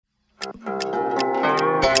Welcome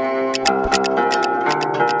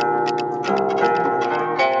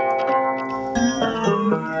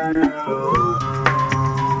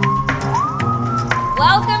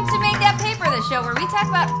to Make That Paper, the show where we talk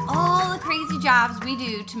about all the crazy jobs we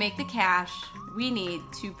do to make the cash we need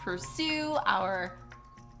to pursue our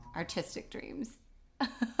artistic dreams.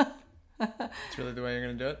 That's really the way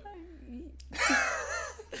you're going to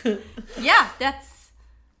do it? Yeah, that's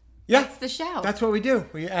the show. That's what we do.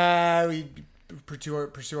 We pursue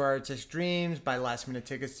our artistic dreams, buy last minute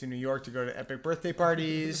tickets to New York to go to epic birthday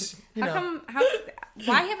parties. Why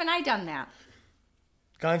haven't I done that?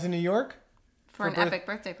 Gone to New York? For an epic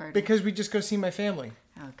birthday party. Because we just go see my family.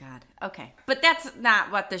 Oh, God. Okay. But that's not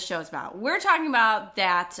what this show's about. We're talking about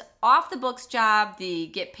that off-the-books job, the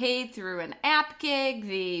get paid through an app gig,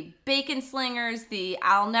 the bacon slingers, the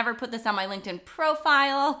I'll never put this on my LinkedIn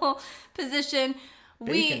profile position.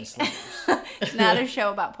 Bacon slingers. It's not a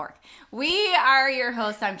show about pork. We are your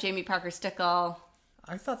hosts. I'm Jamie Parker Stickle.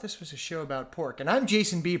 I thought this was a show about pork, and I'm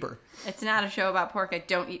Jason Bieber. It's not a show about pork. I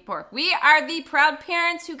don't eat pork. We are the proud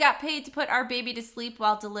parents who got paid to put our baby to sleep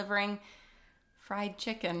while delivering fried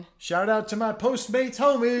chicken. Shout out to my Postmates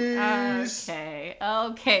homies.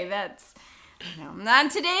 Okay, that's... On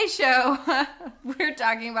today's show, we're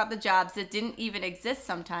talking about the jobs that didn't even exist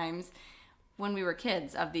sometimes when we were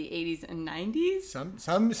kids of the 80s and 90s.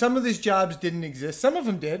 Some of these jobs didn't exist. Some of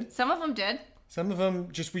them did. Some of them did. Some of them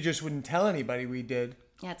we just wouldn't tell anybody we did.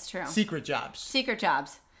 That's true. Secret jobs. Secret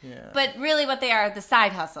jobs. Yeah. But really what they are, the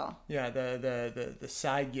side hustle. Yeah, the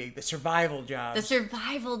side gig, the survival jobs. The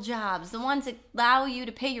survival jobs. The ones that allow you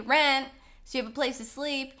to pay your rent so you have a place to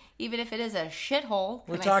sleep, even if it is a shithole.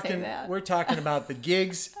 We're talking about the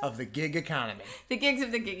gigs of the gig economy. The gigs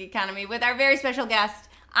of the gig economy with our very special guest.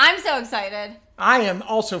 I'm so excited. I am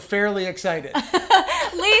also fairly excited. Lisa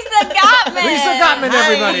Gottman. Lisa Gottman,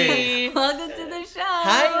 everybody. Welcome to the show.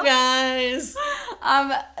 Hi, you guys.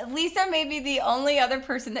 Lisa may be the only other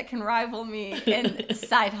person that can rival me in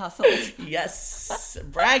side hustles. Yes,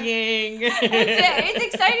 bragging. It's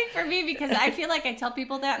exciting for me because I feel like I tell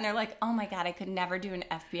people that and they're like, oh my God, I could never do an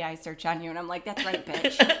FBI search on you. And I'm like, that's right,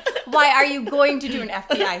 bitch. Why are you going to do an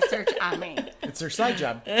FBI search on me? It's their side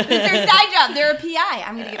job. It's their side job. They're a PI.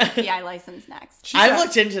 I'm going to get my PI license next. I've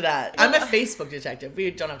looked into that. I'm a Facebook detective. We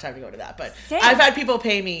don't have time to go into that, but I've had people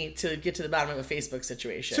pay me to get to the bottom of a Facebook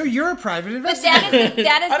situation. So you're a private But investigator.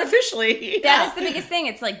 that is unofficially. That is the biggest thing.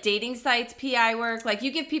 It's like dating sites, PI work. Like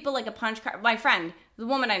you give people like a punch card. My friend, the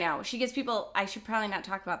woman I know, she gives people, I should probably not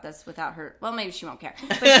talk about this without her. Well, maybe she won't care.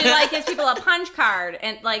 But she like gives people a punch card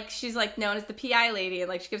and like she's like known as the PI lady and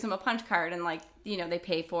like she gives them a punch card and like, you know, they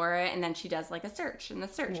pay for it and then she does like a search and the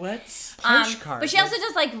search. What? Punch card. But she also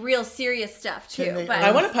does like real serious stuff too. But I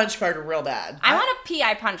want a punch card real bad. I want a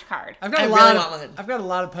PI punch card. I've got a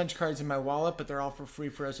lot of punch cards in my wallet, but they're all for free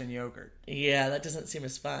frozen yogurt. Yeah, that doesn't seem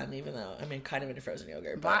as fun, even though I'm kind of into frozen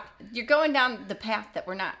yogurt. But You're going down the path that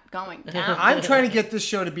we're not going down. I'm trying to get this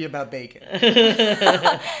show to be about bacon.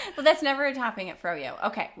 Well, that's never a topping at Froyo.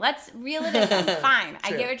 Okay, let's reel it in. Fine.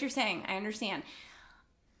 I get what you're saying. I understand.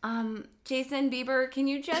 Jason Bieber, can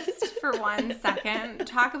you just for 1 second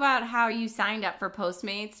talk about how you signed up for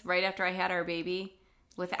Postmates right after I had our baby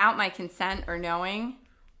without my consent or knowing?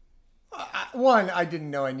 One, I didn't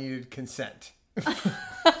know I needed consent.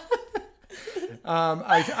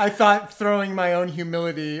 I thought throwing my own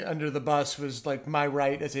humility under the bus was like my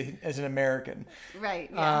right as an American. Right.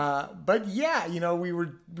 Yeah. But yeah, you know,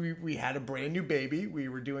 we had a brand new baby. We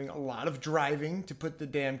were doing a lot of driving to put the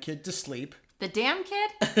damn kid to sleep. The damn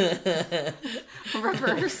kid?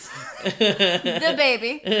 Reverse. The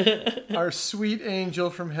baby. Our sweet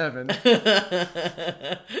angel from heaven.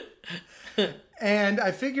 And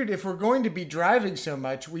I figured if we're going to be driving so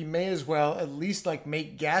much, we may as well at least like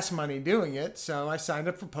make gas money doing it. So I signed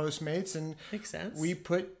up for Postmates and makes sense. We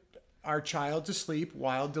put our child to sleep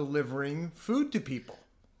while delivering food to people.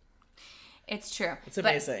 It's true. It's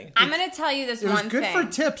amazing. I'm going to tell you this one thing. It was good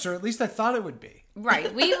for tips, or at least I thought it would be.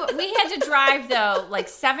 Right. We had to drive, though, like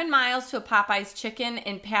 7 miles to a Popeye's Chicken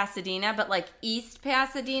in Pasadena, but like East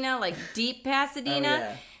Pasadena, like deep Pasadena,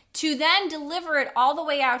 yeah. To then deliver it all the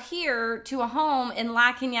way out here to a home in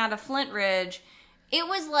La Cañada, Flint Ridge. It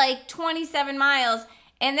was like 27 miles,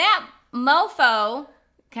 and that mofo,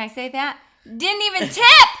 can I say that? Didn't even tip!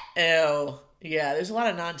 Ew. Yeah, there's a lot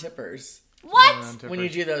of non-tippers. What? When you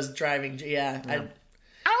do those driving, yeah.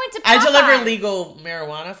 I went to Popeyes. I delivered legal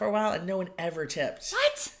marijuana for a while, and no one ever tipped.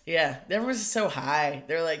 What? Yeah, everyone was so high.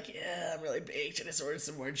 They're like, yeah, I'm really baked. I just ordered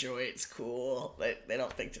some more joints. Cool. They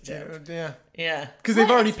don't think to tip. Yeah. Yeah. Because they've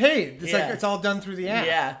already paid. It's Yeah. like it's all done through the app.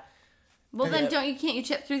 Yeah. Well, then can't you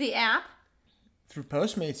tip through the app? Through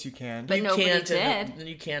Postmates, you can. But nobody did.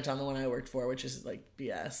 You can't on the one I worked for, which is like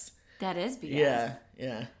BS. That is BS. Yeah,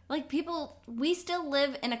 yeah. Like people, we still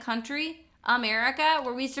live in a country, America,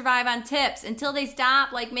 where we survive on tips. Until they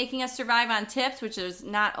stop like making us survive on tips, which is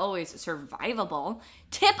not always survivable.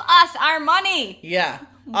 Tip us our money. Yeah.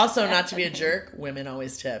 Also, not to be a jerk, women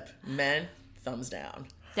always tip. Men, thumbs down.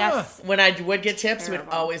 That's when I would get tips, it would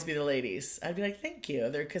terrible. always be the ladies. I'd be like, thank you.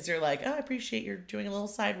 Because they're like, oh, I appreciate you're doing a little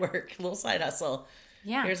side work, a little side hustle.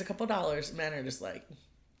 Yeah. Here's a couple dollars. Men are just like,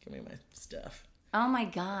 give me my stuff. Oh my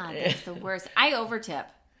God, that's the worst. I overtip.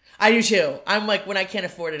 I do too. I'm like, when I can't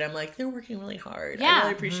afford it, I'm like, they're working really hard. Yeah. I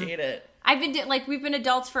really appreciate it. I've been we've been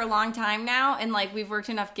adults for a long time now, and like we've worked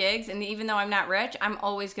enough gigs, and even though I'm not rich, I'm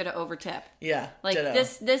always gonna overtip. Yeah. Like ditto.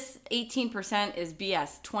 this 18% is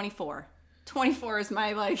BS. 24 is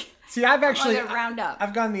my like. See, I've actually I'm gonna round up.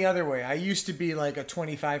 I've gone the other way. I used to be like a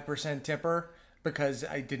 25% tipper because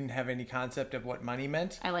I didn't have any concept of what money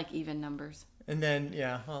meant. I like even numbers. And then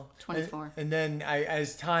 24. And then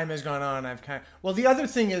as time has gone on, I've the other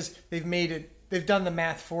thing is they've done the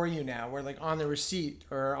math for you now, where like on the receipt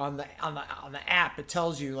or on the app it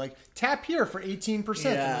tells you like tap here for 18%.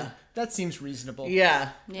 Yeah. That seems reasonable. Yeah.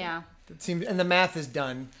 Yeah. That seems, and the math is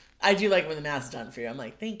done. I do like when the math's done for you. I'm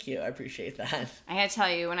like, thank you. I appreciate that. I had to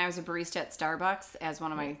tell you, when I was a barista at Starbucks as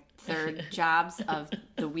one of my third jobs of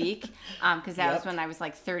the week, because that was when I was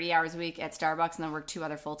like 30 hours a week at Starbucks and then worked 2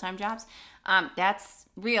 other full-time jobs. That's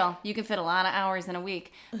real. You can fit a lot of hours in a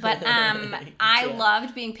week. But I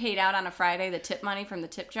loved being paid out on a Friday, the tip money from the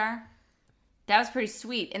tip jar. That was pretty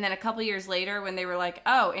sweet. And then a couple years later when they were like,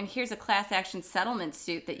 oh, and here's a class action settlement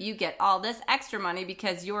suit that you get all this extra money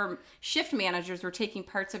because your shift managers were taking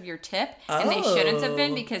parts of your tip and they shouldn't have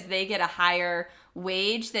been because they get a higher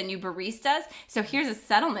wage than you baristas. So here's a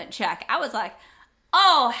settlement check. I was like,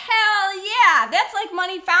 oh, hell yeah. That's like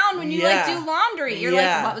money found when you like do laundry. You're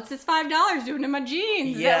like, what's this $5 doing to my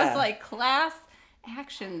jeans? Yeah. That was like class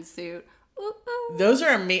action suit. Ooh, ooh. Those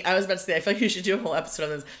are amazing. I was about to say, I feel like you should do a whole episode on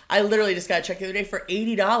this. I literally just got a check the other day for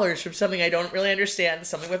 $80 from something I don't really understand.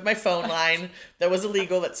 Something with my phone line that was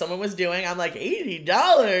illegal that someone was doing. I'm like,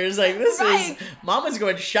 $80? Like, this is, Mama's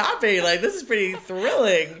going shopping. Like, this is pretty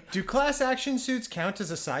thrilling. Do class action suits count as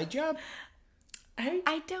a side job?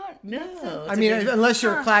 I don't know. I mean, unless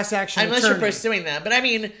you're a class action Unless attorney. you're pursuing them. But I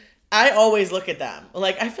mean, I always look at them.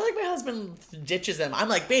 Like, I feel like my husband ditches them. I'm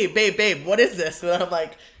like, babe, what is this? And then I'm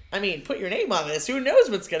like, I mean, put your name on this. Who knows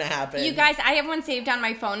what's going to happen? You guys, I have one saved on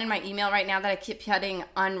my phone and my email right now that I keep putting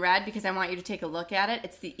unread because I want you to take a look at it.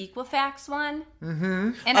 It's the Equifax one.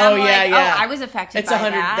 Mm-hmm. And I'm I was affected by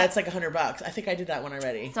that. That's like $100. I think I did that one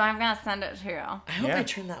already. So I'm going to send it to you. I hope I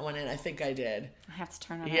turned that one in. I think I did. I have to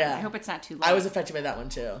turn it in. Yeah. I hope it's not too late. I was affected by that one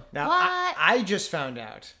too. Now, What? I just found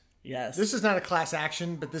out. Yes. This is not a class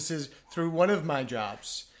action, but this is through one of my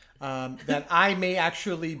jobs that I may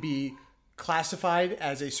actually be classified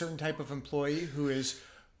as a certain type of employee who is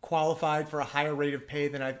qualified for a higher rate of pay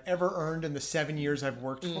than I've ever earned in the 7 years I've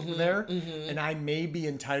worked there. Mm-hmm. And I may be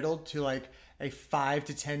entitled to like a $5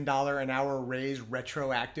 to $10 an hour raise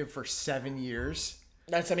retroactive for 7 years.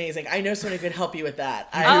 That's amazing. I know someone who can help you with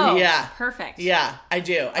that. Perfect. Yeah, I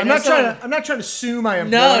do. I'm not trying to sue my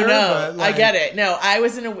employer. No, but like, I get it. No, I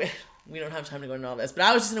was in a. We don't have time to go into all this, but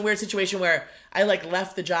I was just in a weird situation where I like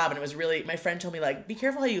left the job and it was really, my friend told me like, be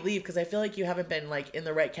careful how you leave because I feel like you haven't been like in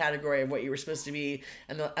the right category of what you were supposed to be.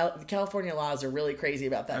 And the California laws are really crazy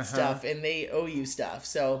about that stuff and they owe you stuff.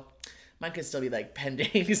 So mine could still be like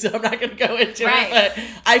pending, so I'm not going to go into it.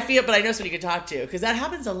 But but I know somebody you can talk to because that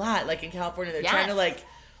happens a lot. Like in California, they're trying to like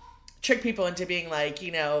trick people into being like,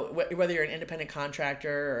 you know, whether you're an independent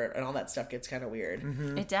contractor and all that stuff gets kind of weird.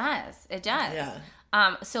 Mm-hmm. It does. Yeah.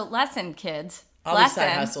 So lesson, kids. All these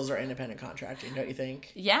side hustles are independent contracting, don't you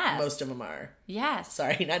think? Yes. Most of them are. Yes.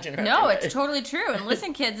 Sorry, not general. No, it's totally true. And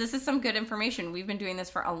listen, kids, this is some good information. We've been doing this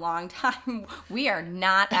for a long time. We are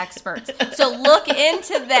not experts. So look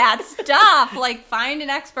into that stuff. Like, find an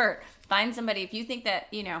expert. Find somebody. If you think that,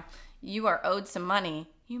 you know, you are owed some money,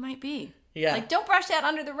 you might be. Yeah. Like, don't brush that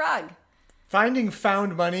under the rug. Finding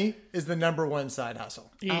found money is the #1 side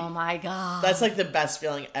hustle. Oh my God. That's like the best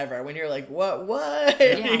feeling ever when you're like, what?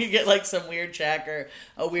 Yes. You get like some weird check or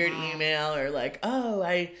a weird email or like,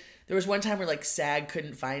 there was one time where like SAG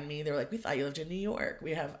couldn't find me. They were like, we thought you lived in New York.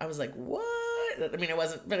 I was like, what? I mean, it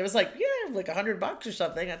wasn't, but it was like, yeah, like $100 or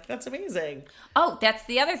something. That's amazing. Oh, that's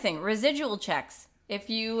the other thing. Residual checks. If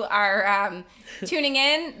you are tuning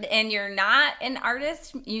in and you're not an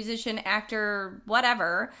artist, musician, actor,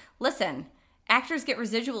 whatever, listen. Actors get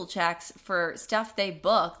residual checks for stuff they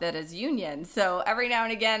book that is union. So every now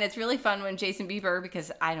and again, it's really fun when Jason Bieber, because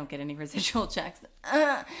I don't get any residual checks.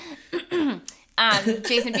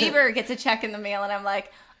 Jason Bieber gets a check in the mail, and I'm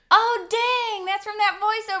like, oh, dang, that's from that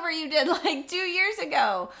voiceover you did like 2 years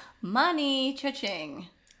ago. Money, cha-ching.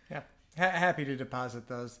 Yeah, happy to deposit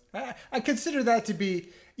those. I consider that to be,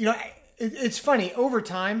 it's funny. Over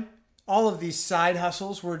time, all of these side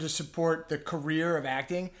hustles were to support the career of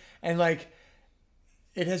acting, and like,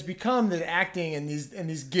 it has become that acting and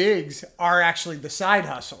these gigs are actually the side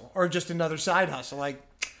hustle, or just another side hustle. Like,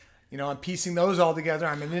 I'm piecing those all together.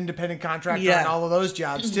 I'm an independent contractor on all of those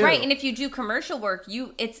jobs too. Right, and if you do commercial work,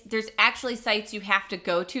 there's actually sites you have to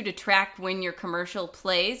go to track when your commercial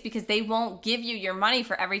plays, because they won't give you your money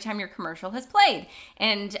for every time your commercial has played.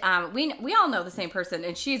 And we all know the same person,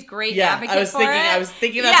 and she's great advocate for it. I was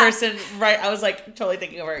thinking that person, right? I was like totally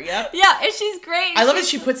thinking of her. Yep. Yeah, and she's great. I love that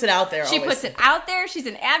she puts it out there. She puts it out there. She's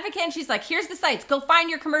an advocate, and she's like, here's the sites. Go find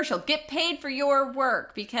your commercial. Get paid for your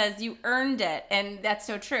work because you earned it. And that's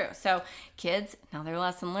so true. So, kids, another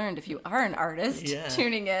lesson learned. If you are an artist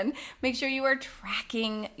tuning in, make sure you are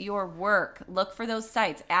tracking your work. Look for those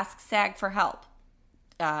sites. Ask SAG for help.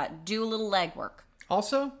 Do a little legwork.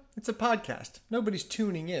 Also, it's a podcast. Nobody's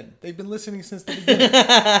tuning in. They've been listening since the beginning.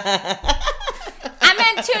 I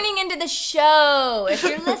meant tuning into the show. If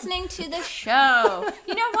you're listening to the show.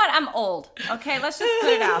 You know what? I'm old. Okay, let's just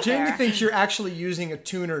put it out there. Jamie thinks you're actually using a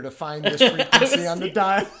tuner to find this frequency on the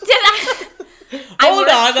dial. Did I? Hold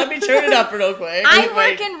on, let me turn it up real quick. I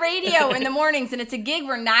work in radio in the mornings, and it's a gig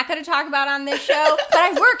we're not going to talk about on this show, but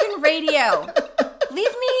I work in radio. Leave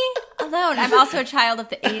me alone. I'm also a child of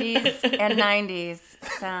the 80s and 90s.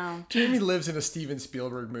 So Jamie lives in a Steven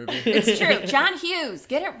Spielberg movie. It's true. John Hughes,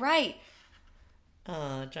 get it right.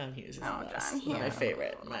 John Hughes is the best. My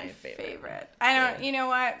favorite. I don't, you know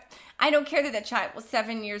what? I don't care that child was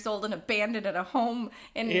 7 years old and abandoned at a home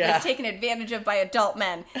and was taken advantage of by adult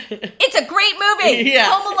men. It's a great movie.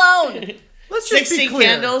 Home Alone. Let's just 16 be clear.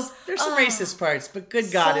 Candles. There's some racist parts, but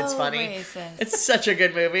good God, it's funny. Racist. It's such a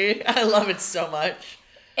good movie. I love it so much.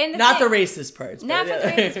 And not the racist parts. Not the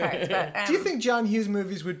racist parts, but... Do you think John Hughes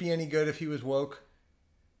movies would be any good if he was woke?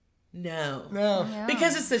 No.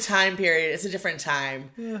 Because it's the time period. It's a different time.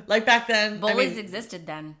 Yeah. Like back then. Bullies existed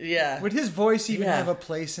then. Yeah. Would his voice even have a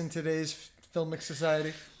place in today's filmic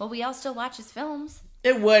society? Well, we all still watch his films.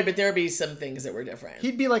 It would, but there would be some things that were different.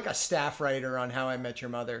 He'd be like a staff writer on How I Met Your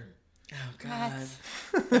Mother. Oh, God.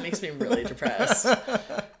 That makes me really depressed.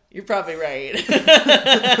 You're probably right.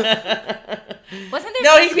 Wasn't there?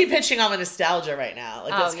 No, he could be pitching on a nostalgia right now.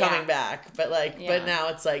 Like, it's coming back. But, but now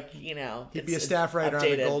it's like, He'd be a staff writer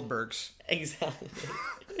updated. On the Goldbergs. Exactly.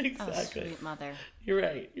 Oh, sweet mother. You're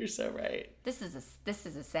right. You're so right. This is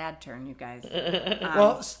a sad turn, you guys.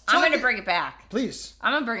 Well, I'm going to bring it back. Please.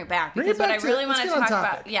 I'm going to bring it back because what I really want to talk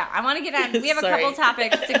about. Yeah, I want to get on. We have a couple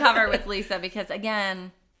topics to cover with Lisa because,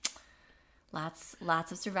 again,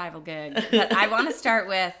 lots of survival gigs. But I want to start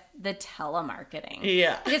with the telemarketing.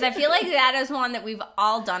 Yeah. Because I feel like that is one that we've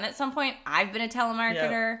all done at some point. I've been a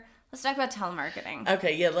telemarketer. Yep. Let's talk about telemarketing.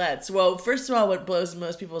 Okay, yeah, let's. Well, first of all, what blows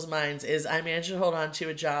most people's minds is I managed to hold on to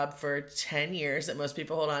a job for 10 years that most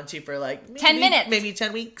people hold on to for like maybe, 10 minutes. Maybe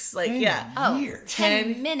 10 weeks. Like, 10 years.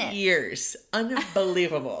 10 minutes. Years.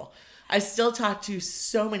 Unbelievable. I still talk to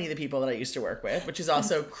so many of the people that I used to work with, which is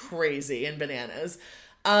also crazy and bananas.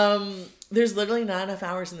 There's literally not enough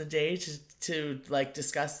hours in the day to like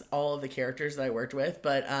discuss all of the characters that I worked with,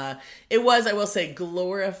 but it was, I will say,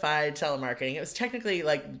 glorified telemarketing. It was technically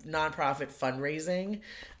like nonprofit fundraising,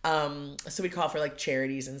 so we call for like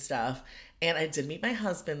charities and stuff. And I did meet my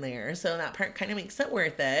husband there, so that part kind of makes it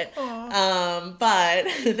worth it. But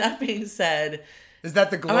that being said, is that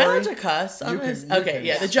the glory? Am I allowed to cuss on this? Okay,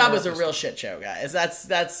 yeah, the job was a real shit show, guys.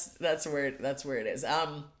 That's where it is.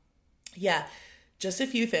 Yeah. Just a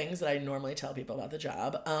few things that I normally tell people about the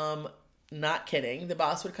job. Not kidding. The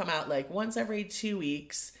boss would come out like once every 2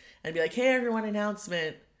 weeks and be like, hey, everyone,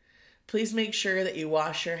 announcement. Please make sure that you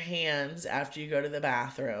wash your hands after you go to the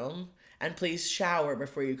bathroom. And please shower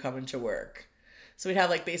before you come into work. So we'd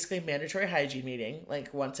have like basically a mandatory hygiene meeting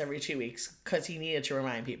like once every 2 weeks because he needed to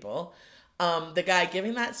remind people. The guy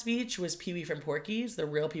giving that speech was Pee Wee from Porky's, the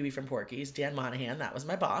real Pee Wee from Porky's, Dan Monahan. That was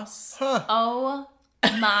my boss. Huh. Oh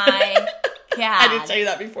my God. I didn't tell you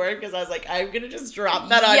that before because I was like, I'm going to just drop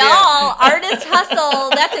that on Y'all, artist hustle.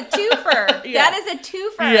 That's a twofer. Yeah. That is a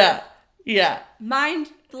twofer. Yeah. Yeah. Mind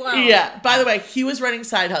blown. Yeah. By the way, he was running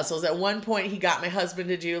side hustles. At one point, he got my husband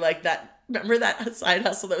to do like that. Remember that side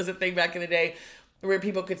hustle that was a thing back in the day where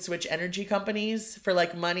people could switch energy companies for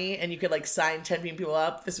like money and you could like sign 10 people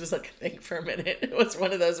up? This was like a thing for a minute. It was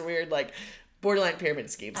one of those weird like borderline pyramid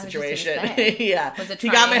scheme situation. Yeah. He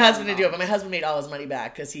got my husband to do it, but my husband made all his money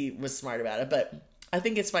back because he was smart about it. But I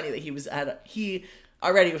think it's funny that he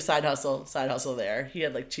already with side hustle there. He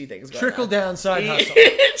had like 2 things going Trickle on. down side hustle.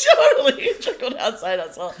 Totally. Trickle down side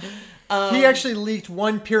hustle. He actually leaked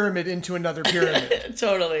one pyramid into another pyramid.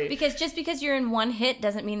 Totally. Because just because you're in one hit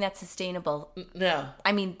doesn't mean that's sustainable. No.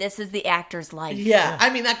 I mean, this is the actor's life. Yeah. I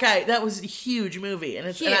mean, that guy, that was a huge movie. And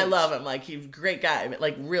and I Huge. love him. Like, he's a great guy. But,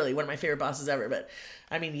 like, really, one of my favorite bosses ever. But,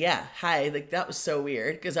 I mean, yeah. Hi. Like, that was so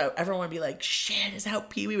weird. Because everyone would be like, shit, is that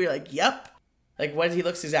Pee-wee? We were like, yep. Like, what? He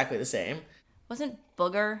looks exactly the same. Wasn't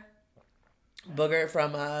Booger? Booger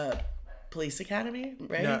from Police Academy,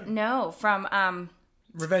 right? No, from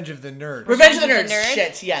Revenge of the Nerds. Revenge of the Revenge Nerds. of the Nerds?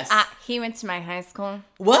 Shit, yes. he went to my high school.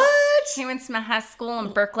 What? He went to my high school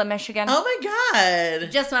in Berkeley, Michigan. Oh my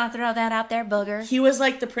god. Just want to throw that out there, Booger. He was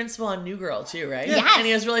like the principal on New Girl too, right? Yes. And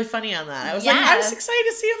he was really funny on that. I was Yes. excited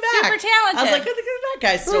to see him back. Super talented. I was like, look at that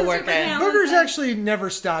guy's still Super working. talented. Booger's actually never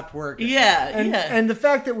stopped working. Yeah, and, yeah. And the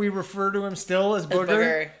fact that we refer to him still as Booger,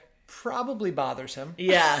 Booger. probably bothers him.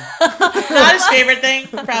 Yeah. Not his favorite thing,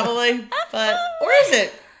 probably. But, or is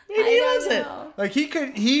it? Maybe he loves it. Like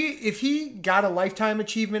if he got a Lifetime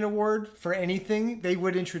Achievement Award for anything, they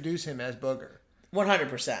would introduce him as Booger.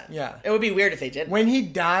 100%. Yeah. It would be weird if they didn't. When he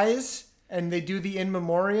dies and they do the in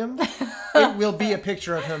memoriam, it will be a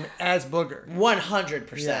picture of him as Booger.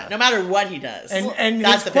 100%. Yeah. No matter what he does. And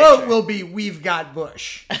that's his the quote picture. will be, "We've got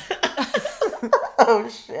Bush." Oh,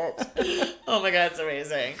 shit. Oh, my God, it's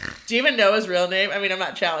amazing. Do you even know his real name? I mean, I'm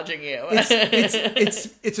not challenging you.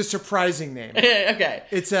 It's a surprising name. Okay.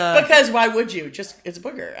 It's Because why would you? Just, it's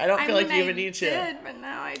Booger. I don't feel like you even need to. But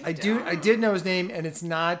now I did know his name, and it's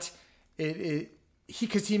not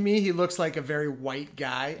because to me he looks like a very white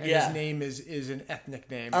guy, and Yeah. his name is an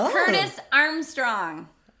ethnic name. Oh. Curtis Armstrong.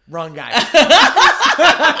 Wrong guy.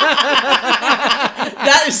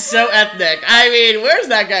 That is so ethnic. I mean, where's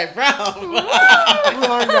that guy from?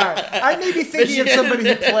 Wrong guy. I may be thinking of somebody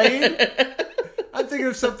he played. I'm thinking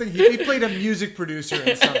of something he played a music producer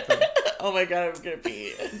in something. Oh my God, I'm gonna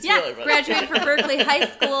pee. It's Yeah, really funny. graduated from Berkeley High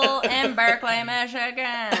School in Berkeley, Michigan.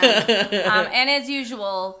 And as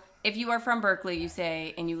usual, if you are from Berkeley, you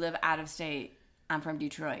say, and you live out of state, I'm from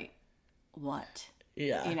Detroit. What?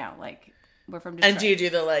 Yeah. You know, like, we're from Detroit. And do you do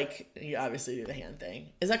the, like, you obviously do the hand thing.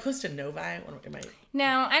 Is that close to Novi?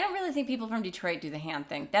 No, I don't really think people from Detroit do the hand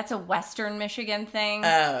thing. That's a Western Michigan thing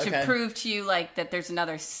Oh, okay. to prove to you, like, that there's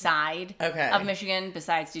another side of Michigan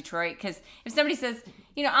besides Detroit. Because if somebody says,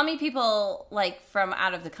 you know, I'll meet people, like, from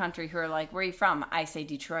out of the country who are like, where are you from? I say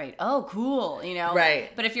Detroit. Oh, cool, you know? Right.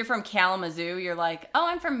 But if you're from Kalamazoo, you're like, oh,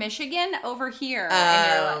 I'm from Michigan over here.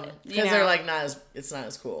 Because they're like, it's not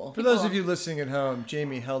as cool. For those of you listening at home,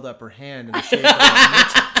 Jamie held up her hand in the shape of a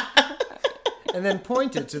mitten. And then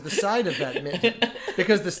pointed to the side of that mitten.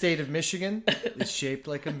 Because the state of Michigan is shaped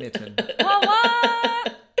like a mitten.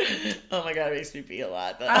 What? Oh my God, it makes me pee a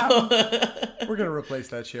lot, though. We're going to replace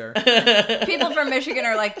that chair. People from Michigan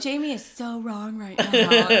are like, Jamie is so wrong right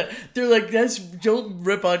now. They're like, don't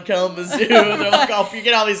rip on Kalamazoo. They're like, oh, you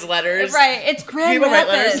get all these letters. Right, it's Grand People write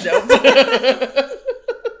letters? Rapids. Nope.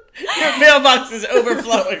 Your mailbox is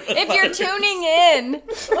overflowing. If you're tuning in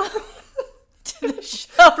to the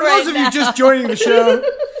show For those of you just joining the show,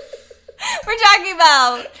 we're talking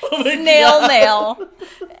about snail mail.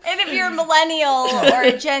 And if you're a millennial or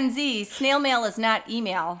a Gen Z, snail mail is not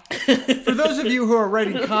email. for those of you who are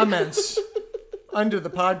writing comments under the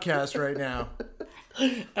podcast right now,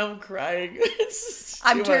 I'm crying.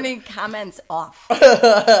 I'm turning comments off.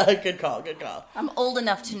 Good call. I'm old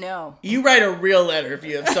enough to know. You write a real letter if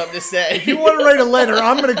you have something to say. if you want to write a letter,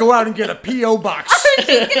 I'm going to go out and get a P.O. box.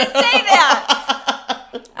 Say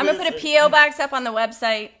that. I'm going to put a P.O. box up on the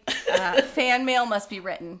website. Fan mail must be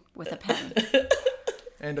written with a pen.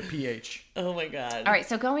 And a PH. Oh my God. All right,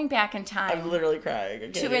 so going back in I'm time literally crying. I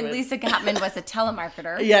can't to when even. Lisa Gottman was a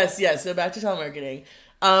telemarketer. Yes. So back to telemarketing.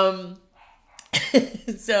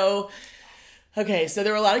 So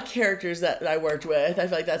there were a lot of characters that I worked with. I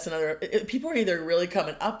feel like that's people are either really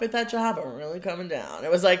coming up at that job or really coming down.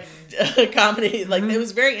 It was like a comedy. Like, it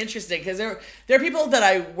was very interesting because there are people that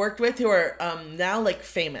I worked with who are now like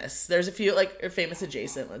famous. There's a few like famous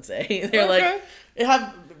adjacent, let's say. They're like, they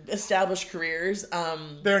have established careers.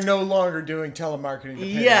 They're no longer doing telemarketing. To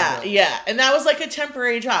pay their Yeah, bills. yeah. And that was like a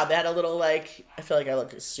temporary job. They had a little like, I feel like I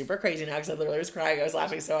look super crazy now because I literally was crying. I was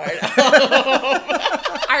laughing so hard.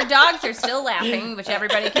 Our dogs are still laughing, which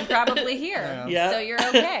everybody can probably hear. Yeah. So you're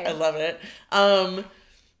okay. I love it.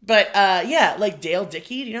 Yeah, like Dale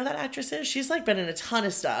Dickey. Do you know who that actress is? She's like been in a ton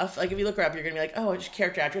of stuff. Like if you look her up, you're gonna be like, oh, she's a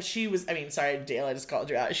character actress. Sorry, Dale, I just called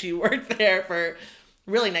you out. She worked there for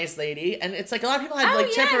really nice lady, and it's like a lot of people had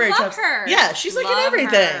like temporary I love jobs. her. Yeah, she's like Love in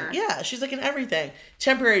everything. her. Yeah, she's like in everything.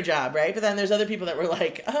 Temporary job, right? But then there's other people that were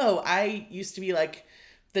like, oh, I used to be like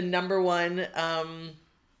the number one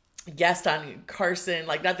guest on Carson.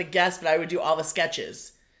 Like, not the guest, but I would do all the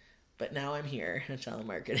sketches. But now I'm here at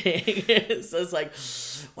telemarketing. So it's like,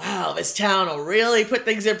 wow, this town will really put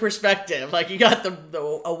things in perspective. Like, you got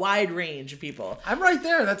a wide range of people. I'm right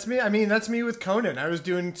there. That's me. I mean, that's me with Conan. I was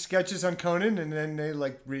doing sketches on Conan, and then they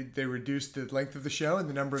they reduced the length of the show and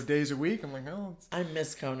the number of days a week. I'm like, oh, I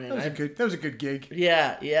miss Conan. that was a good gig.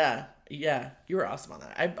 Yeah. You were awesome on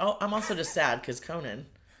that. I'm also just sad because Conan.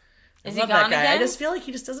 Is I love he gone that guy. again? I just feel like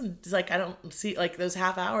he just doesn't. It's like, I don't see, like, those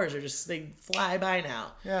half hours are just, they fly by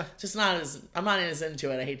now. Yeah. Just not as, I'm not as into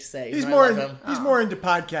it. I hate to say. He's even though I more love him. he's more into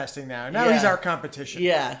podcasting now. Now Yeah. he's our competition.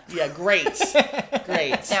 Yeah. Great.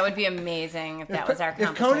 Great. That would be amazing if that was our If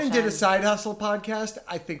competition. Conan did a side hustle podcast,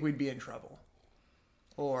 I think we'd be in trouble.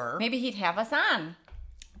 Or Maybe he'd have us on.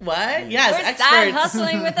 What? Yes, We're experts. side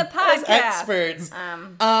hustling with a podcast. Experts.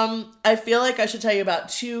 I feel like I should tell you about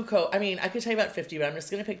I could tell you about 50, but I'm just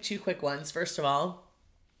going to pick two quick ones. First of all,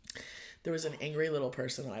 there was an angry little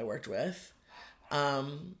person that I worked with.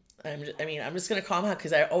 I'm just going to call him out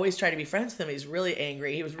because I always try to be friends with him. He's really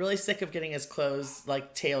angry. He was really sick of getting his clothes,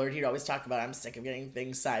 like, tailored. He'd always talk about, I'm sick of getting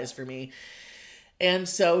things sized for me. And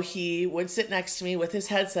so he would sit next to me with his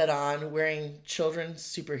headset on, wearing children's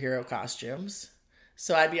superhero costumes.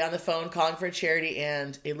 So I'd be on the phone calling for a charity,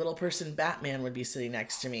 and a little person Batman would be sitting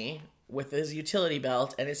next to me with his utility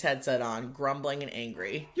belt and his headset on, grumbling and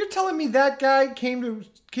angry. you're telling me that guy came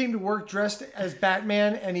to work dressed as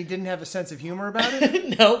Batman and he didn't have a sense of humor about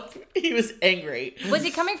it? Nope. He was angry. Was he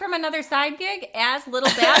coming from another side gig as Little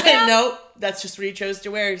Batman? Nope. That's just what he chose to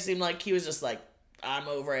wear. It seemed like he was just like, I'm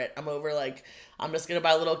over it. I'm just going to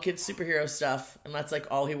buy little kids superhero stuff. And that's like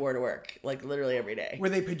all he wore to work, like literally every day. Were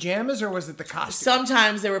they pajamas or was it the costume?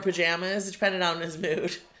 Sometimes they were pajamas. It depended on his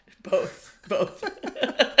mood. Both.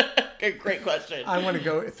 Great question. I want to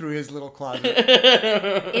go through his little closet.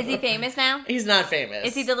 Is he famous now? He's not famous.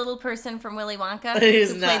 Is he the little person from Willy Wonka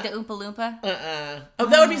He's who not. played the Oompa Loompa? Oh,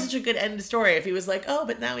 that would be such a good end story if he was like, oh,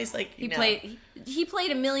 but now he's like, He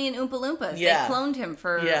played a million Oompa Loompas. Yeah. They cloned him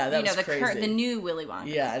for that was crazy. the new Willy Wonka.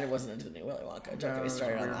 Yeah, and it wasn't into the new Willy Wonka. Don't get me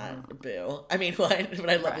started on that. Boo. I mean, but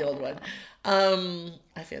I love the old one.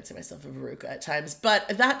 I fancy myself a Veruca at times.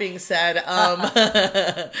 But that being said,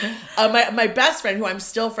 my best friend, who I'm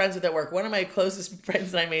still friends with at work, one of my closest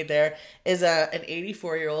friends that I made there, is an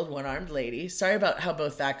 84-year-old one-armed lady. Sorry about how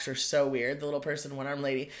both facts are so weird, the little person, one-armed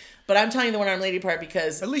lady. But I'm telling you the one-armed lady part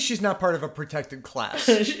because At least she's not part of a protected class.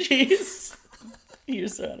 You're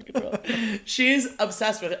so out of control. She's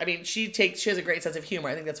obsessed with it. I mean, she has a great sense of humor.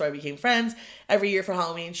 I think that's why we became friends. Every year for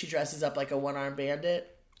Halloween, she dresses up like a one-armed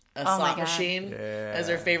bandit, a slot machine, as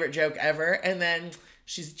her favorite joke ever. And then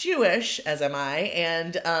she's Jewish, as am I.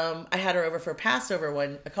 And I had her over for Passover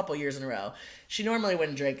a couple years in a row. She normally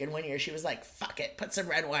wouldn't drink, and one year she was like, fuck it, put some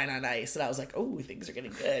red wine on ice. And I was like, oh, things are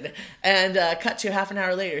getting good. And cut to half an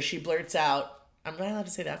hour later, she blurts out, I'm not allowed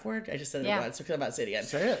to say the F word. I just said it once, so I'm about to say it again.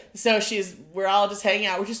 Say it. So we're all just hanging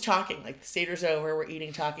out. We're just talking. Like, the Seder's over. We're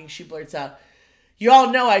eating, talking. She blurts out, you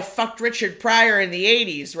all know I fucked Richard Pryor in the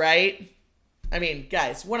 80s, right? I mean,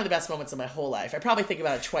 guys, one of the best moments of my whole life. I probably think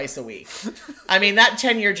about it twice a week. I mean, that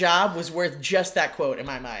 10-year job was worth just that quote in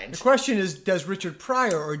my mind. The question is, does Richard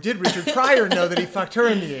Pryor or did Richard Pryor know that he fucked her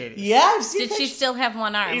in the 80s? Yeah, I've seen Did she still have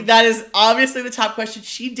one arm? That is obviously the top question.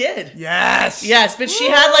 She did. Yes. Yes, but she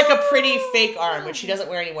had like a pretty fake arm, which she doesn't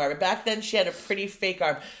wear anymore. But back then, she had a pretty fake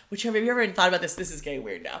arm. Which, have you ever thought about this? This is getting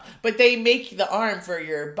weird now. But they make the arm for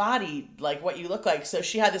your body, like what you look like. So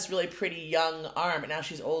she had this really pretty young arm, and now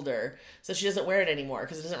she's older. So she doesn't wear it anymore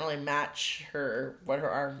because it doesn't really match what her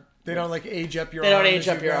arm. They don't like age up your They arm. don't age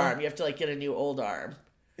as up you your go? arm. You have to like get a new old arm.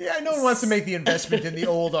 Yeah, no one wants to make the investment in the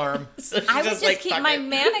old arm. So she I would just like, keep fuck my it.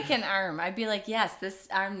 mannequin arm. I'd be like, yes, this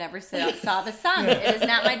arm never saw the sun. It is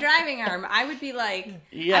not my driving arm. I would be like,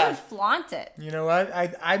 I would flaunt it. You know what?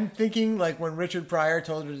 I'm thinking like when Richard Pryor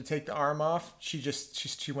told her to take the arm off, she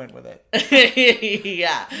went with it.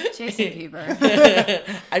 Yeah. Jason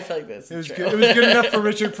Bieber. I feel like this. It was good. It was good enough for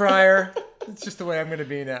Richard Pryor. It's just the way I'm going to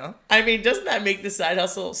be now. I mean, doesn't that make the side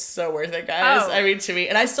hustle so worth it, guys? Oh. I mean, to me,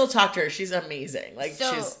 and I still talk to her. She's amazing. Like,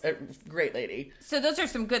 So- she's a great lady. So those are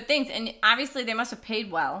some good things, and obviously they must have paid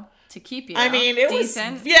well to keep you. I mean, it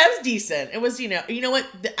decent. was, yeah, it was decent. It was, you know what?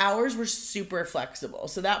 The hours were super flexible.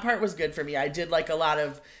 So that part was good for me. I did like a lot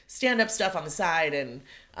of stand-up stuff on the side. And,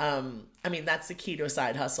 I mean, that's the key to a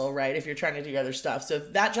side hustle, right? If you're trying to do other stuff. So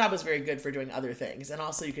that job was very good for doing other things. And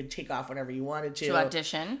also you could take off whenever you wanted to. To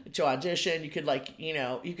audition. You could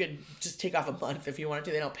you could just take off a month if you wanted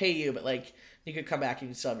to. They don't pay you, but like you could come back and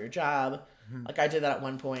you still have your job. Like I did that at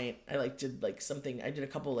one point. I like did like something. I did a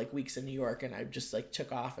couple like weeks in New York, and I just like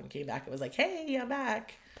took off and came back and was like, "Hey, I'm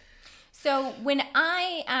back." So when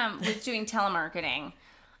I was doing telemarketing,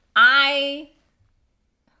 I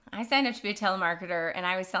signed up to be a telemarketer, and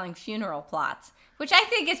I was selling funeral plots, which I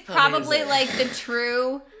think is probably Amazing. like the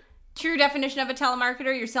true definition of a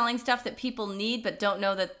telemarketer. You're selling stuff that people need but don't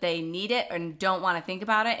know that they need it and don't want to think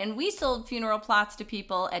about it. And we sold funeral plots to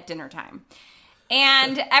people at dinner time.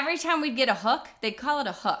 And every time we'd get a hook, they'd call it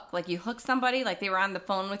a hook. Like you hook somebody, like they were on the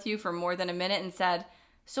phone with you for more than a minute and said,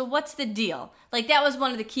 "So what's the deal?" Like that was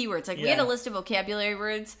one of the keywords. Like we had a list of vocabulary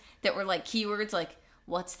words that were like keywords like,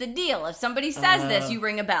 "What's the deal?" If somebody says this, you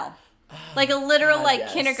ring a bell. Like a literal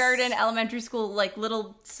kindergarten, elementary school, like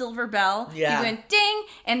little silver bell. Yeah. You went ding,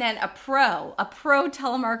 and then a pro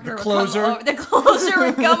telemarketer closer. would come over. The closer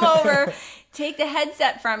would come over, take the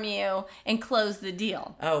headset from you, and close the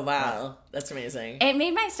deal. Oh wow, that's amazing. It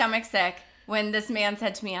made my stomach sick when this man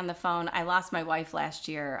said to me on the phone, "I lost my wife last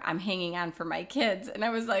year. I'm hanging on for my kids." And I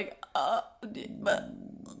was like,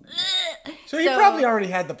 So he probably already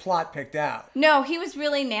had the plot picked out. No, he was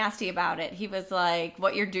really nasty about it. He was like,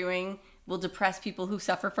 "What you're doing will depress people who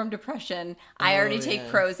suffer from depression. I already take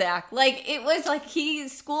Prozac." Like, it was like he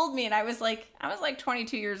schooled me, and I was like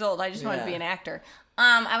 22 years old. I just wanted to be an actor.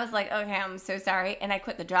 I was like, "Okay, I'm so sorry," and I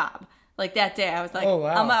quit the job. Like that day, I was like, Oh,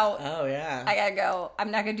 wow. "I'm out. Oh yeah. I gotta go.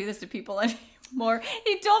 I'm not gonna do this to people anymore."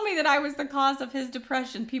 He told me that I was the cause of his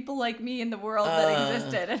depression. People like me in the world that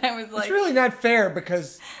existed, and I was like, It's really not fair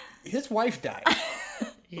because his wife died.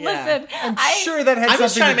 "Listen, I'm sure that had I'm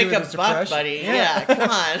just something trying to to do make with a his buck, depression. buddy. Yeah,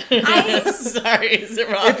 come on. Sorry, is it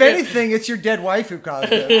wrong? If anything, it's your dead wife who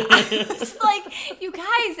caused it. It's like, you guys,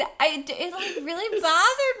 it like really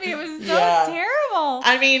bothered me. It was so terrible.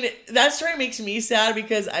 I mean, that story makes me sad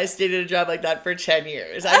because I stayed at a job like that for 10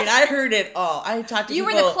 years. I mean, I heard it all. I talked to You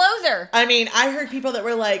people. were the closer. I mean, I heard people that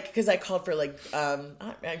were like, because I called for like,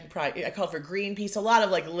 I called for Greenpeace, a lot of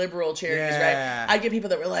like liberal charities, Yeah. right? I get people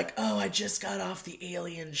that were like, "Oh, I just got off the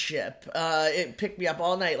alien ship. It picked me up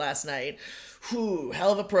all night last night. Whew,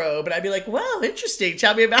 hell of a pro." But I'd be like, "Well, interesting.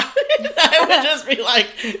 Tell me about it." I would just be like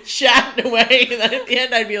chatting away. And then at the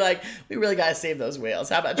end, I'd be like, "We really got to save those whales.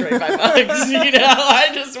 How about $25? You know,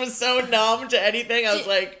 I just was so numb to anything. I was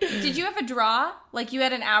like, Did you have a draw? Like you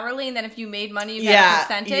had an hourly, and then if you made money, you got a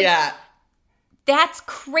percentage? Yeah. That's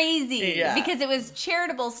crazy. Yeah. Because it was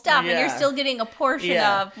charitable stuff, and you're Yeah. still getting a portion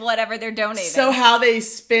Yeah. of whatever they're donating. So how they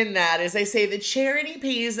spin that is they say the charity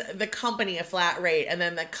pays the company a flat rate, and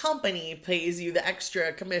then the company pays you the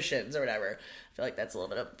extra commissions or whatever. I feel like that's a little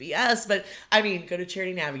bit of BS, but I mean, go to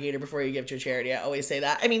Charity Navigator before you give to a charity. I always say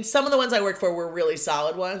that. I mean, some of the ones I worked for were really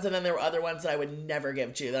solid ones, and then there were other ones that I would never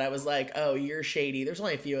give to that I was like, "Oh, you're shady." There's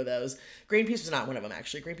only a few of those. Greenpeace was not one of them,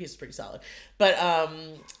 actually. Greenpeace is pretty solid. But,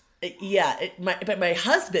 but my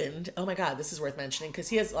husband, oh my God, this is worth mentioning because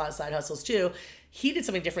he has a lot of side hustles too. He did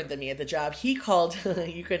something different than me at the job. He called,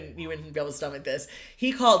 you wouldn't be able to stomach this.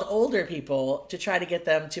 He called older people to try to get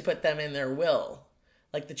them to put them in their will,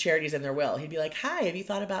 like the charities in their will. He'd be like, "Hi, have you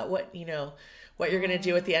thought about what you're going to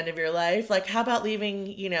do at the end of your life? Like, how about leaving,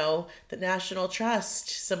 the National Trust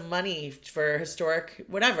some money for historic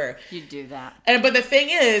whatever." You do that. But the thing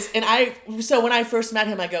is, so when I first met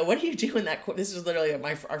him, I go, "What do you do in that?" This was literally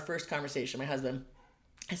our first conversation. My husband,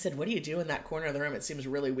 I said, "What do you do in that corner of the room? It seems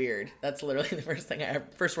really weird." That's literally the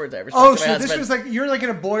first words I ever spoke Oh, to my so husband. this was like you're like in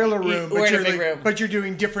a boiler room, We're in a big room. but you're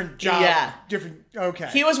doing different jobs. Yeah. Okay.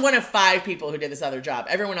 He was one of 5 people who did this other job.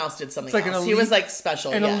 Everyone else did something It's like else. an He was elite- like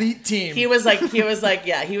special. an elite team. He was like, he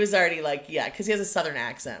was already like, because he has a Southern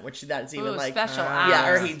accent, which that's even Ooh, like, special or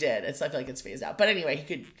ops. he did. I feel like it's phased out. But anyway,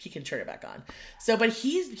 he can turn it back on. So, but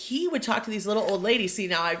he would talk to these little old ladies. See,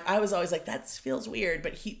 now I was always like, that feels weird.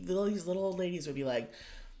 But these little old ladies would be like,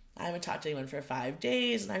 "I haven't talked to anyone for 5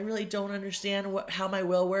 days, and I really don't understand how my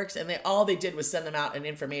will works." And all they did was send them out an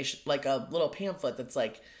information, like a little pamphlet that's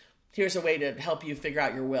like, "Here's a way to help you figure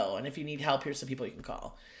out your will, and if you need help, here's some people you can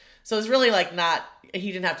call." So it's really like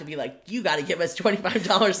he didn't have to be like, "You got to give us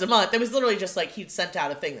 $25 a month." It was literally just like he'd sent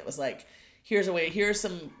out a thing that was like, here's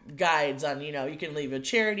some guides on, you can leave a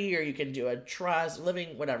charity or you can do a trust,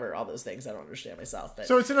 living, whatever, all those things. I don't understand myself. But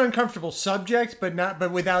So it's an uncomfortable subject,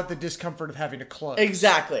 but without the discomfort of having to close.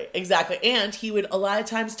 Exactly. And he would a lot of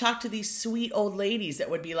times talk to these sweet old ladies that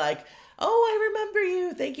would be like, "Oh, I remember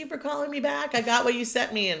you. Thank you for calling me back. I got what you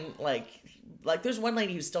sent me." And like there's one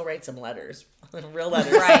lady who still writes some letters. Real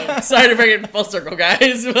letters. Right. Sorry to bring it full circle,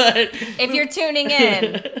 guys, but If you're tuning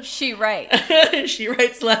in, she writes. she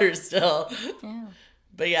writes letters still. Yeah.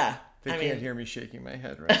 But yeah. They I can't mean, hear me shaking my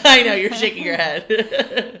head right. I know you're shaking your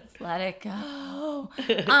head. Let it go.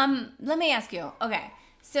 Let me ask you. Okay,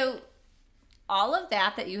 so all of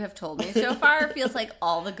that you have told me so far feels like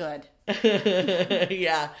all the good.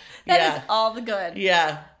 Yeah. That is all the good.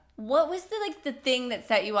 Yeah. What was the thing that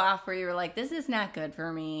set you off where you were like, this is not good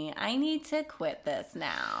for me. I need to quit this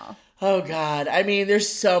now. Oh God. I mean, there's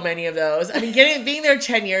so many of those. I mean, being there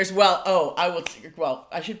 10 years. I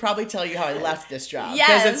should probably tell you how I left this job.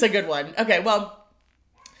 Yes. Because it's a good one. Okay. Well,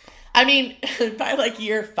 I mean, by like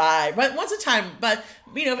year 5, but once a time, but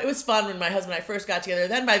it was fun when my husband and I first got together.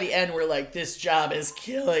 Then by the end, we're like, this job is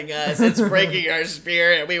killing us. It's breaking our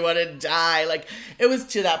spirit. We want to die. Like, it was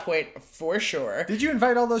to that point for sure. Did you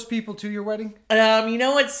invite all those people to your wedding? You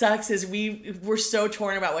know what sucks is we were so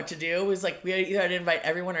torn about what to do. It was like we either had to invite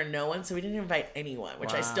everyone or no one, so we didn't invite anyone,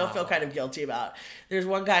 which I still feel kind of guilty about. There's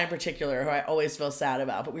one guy in particular who I always feel sad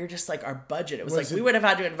about, but we were just like, our budget. It was we would have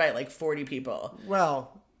had to invite like 40 people.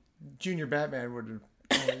 Well, Junior Batman would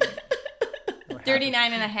have...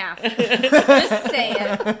 39 and a half. Just say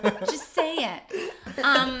it. Just say it.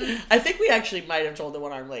 I think we actually might have told the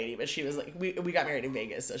one-armed lady, but she was like, we got married in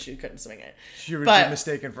Vegas, so she couldn't swing it. She would be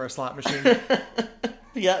mistaken for a slot machine.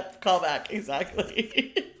 Yep, call back,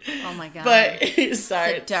 exactly. Oh my God. But,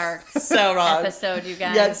 sorry. It's a dark so wrong. episode, you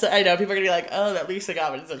guys. Yeah, I know. People are going to be like, oh, that Lisa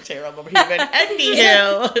Gottman is a terrible human.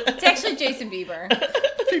 Anywho. It's actually Jason Bieber.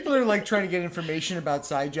 People are like trying to get information about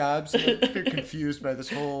side jobs. And they're confused by this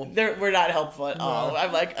whole... We're not helpful at all.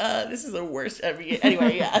 I'm like, this is the worst.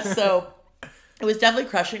 Anyway, yeah. So it was definitely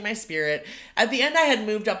crushing my spirit. At the end, I had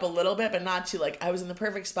moved up a little bit, but not to I was in the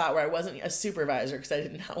perfect spot where I wasn't a supervisor because I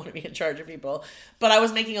did not want to be in charge of people. But I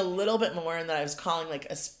was making a little bit more, and that I was calling like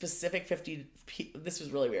a specific 50. This was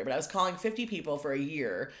really weird, but I was calling 50 people for a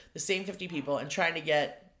year, the same 50 people, and trying to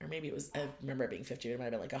get... Or maybe it was, I remember it being 50, it might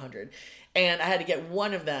have been like 100. And I had to get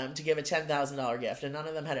one of them to give a $10,000 gift, and none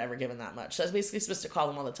of them had ever given that much. So I was basically supposed to call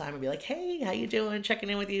them all the time and be like, hey, how you doing? Checking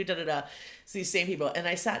in with you, da-da-da. So these same people. And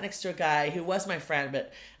I sat next to a guy who was my friend, and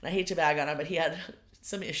I hate to bag on him, but he had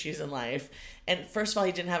some issues in life. And first of all,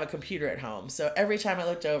 he didn't have a computer at home. So every time I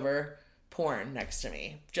looked over, porn next to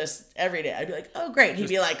me, just every day. I'd be like, oh great. He'd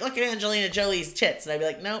be like, look at Angelina Jolie's tits, and I'd be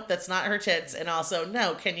like, nope, that's not her tits. And also,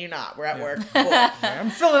 no, can you not? We're at work. Cool. I'm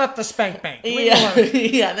filling up the spank bank. Yeah.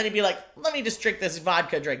 Yeah. And then he'd be like, let me just drink this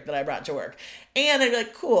vodka drink that I brought to work. And I'd be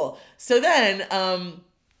like, cool. So then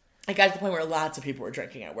I got to the point where lots of people were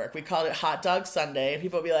drinking at work. We called it Hot Dog Sunday, and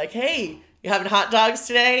people would be like, hey, you having hot dogs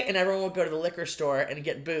today? And everyone would go to the liquor store and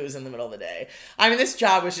get booze in the middle of the day. I mean, this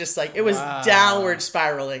job was just like, it was downward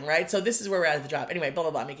spiraling, right? So this is where we're at the job. Anyway, blah,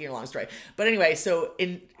 blah, blah, making a long story. But anyway, so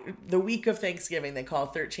in the week of Thanksgiving, they call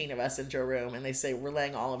 13 of us into a room, and they say, we're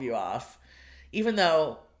laying all of you off. Even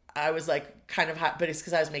though I was like kind of hot, but it's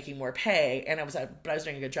because I was making more pay, and I was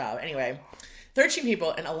doing a good job. Anyway, 13 people,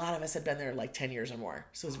 and a lot of us had been there like 10 years or more.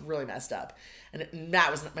 So it was really messed up. And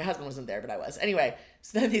my husband wasn't there, but I was. Anyway,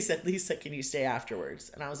 so then they said, Lisa, can you stay afterwards?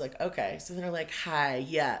 And I was like, okay. So then they're like, hi,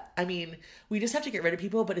 yeah. I mean, we just have to get rid of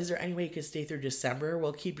people, but is there any way you could stay through December?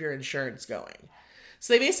 We'll keep your insurance going.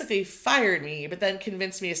 So they basically fired me, but then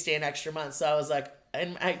convinced me to stay an extra month. So I was like,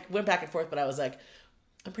 and I went back and forth, but I was like,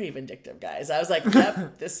 I'm pretty vindictive, guys. I was like,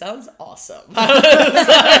 yep, this sounds awesome. So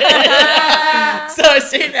I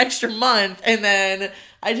stayed an extra month, and then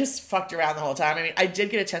I just fucked around the whole time. I mean, I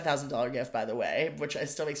did get a $10,000 gift, by the way, which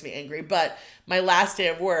still makes me angry. But my last day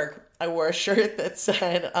of work, I wore a shirt that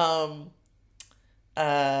said,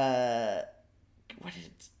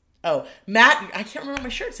 Matt, I can't remember what my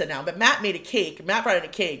shirt said now, but Matt made a cake. Matt brought in a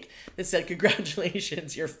cake that said,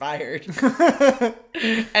 congratulations, you're fired.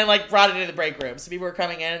 And like brought it into the break room. So people were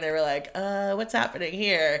coming in and they were like, what's happening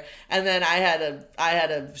here? And then I had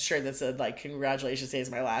a shirt that said like, congratulations,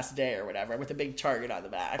 today's my last day or whatever, with a big target on the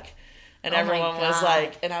back. And everyone was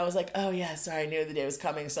like, and I was like, oh yeah, sorry, I knew the day was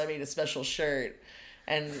coming, so I made a special shirt.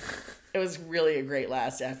 And it was really a great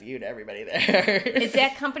last FU to everybody there. Is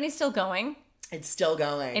that company still going? It's still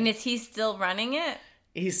going. And is he still running it?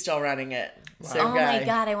 He's still running it. Wow. Same guy. My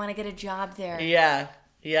God, I want to get a job there. Yeah.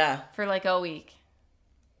 Yeah. For like a week.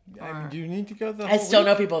 I mean, do you need to go the whole I still week?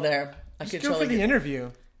 know people there. I Just could go for totally the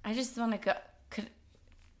interview. I just want to go.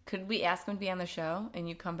 Could we ask him to be on the show and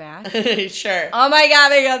you come back? Sure. Oh my God,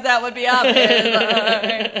 because that would be up.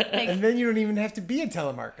 And then you don't even have to be a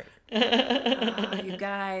telemarketer. You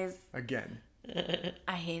guys. Again.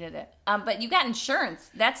 I hated it. But you got insurance.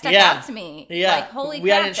 That stuck out to me. Yeah. Like, holy We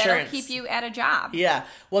had crap, that'll insurance. keep you at a job. Yeah.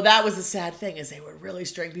 Well, that was the sad thing is they would really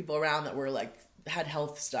string people around that were like, had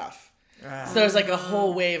health stuff. So there was like a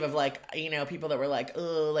whole wave of like, you know, people that were like,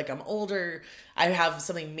 oh, like I'm older, I have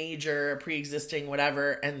something major, pre-existing,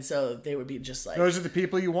 whatever. And so they would be just like. Those are the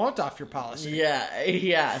people you want off your policy. Yeah.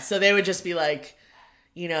 Yeah. So they would just be like,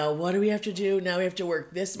 what do we have to do? Now we have to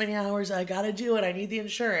work this many hours. I got to do it. I need the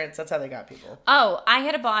insurance. That's how they got people. Oh, I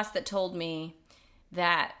had a boss that told me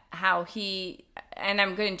that how he, and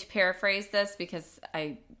I'm going to paraphrase this because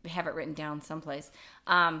I have it written down someplace,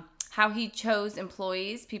 how he chose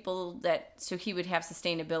employees, so he would have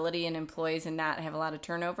sustainability in employees and not have a lot of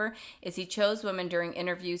turnover, is he chose women during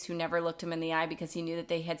interviews who never looked him in the eye because he knew that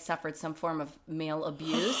they had suffered some form of male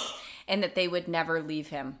abuse and that they would never leave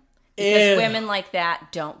him. Because women like that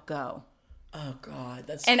don't go. Oh, God.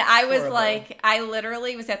 That's And I was horrible. like, I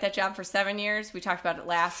literally was at that job for 7 years. We talked about it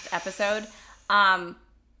last episode.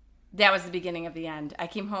 That was the beginning of the end. I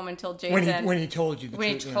came home and told Jason. When he told you the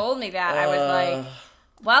When truth. he told me that, I was like,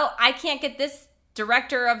 well, I can't get this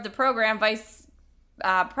director of the program, vice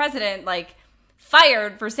president,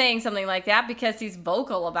 fired for saying something like that because he's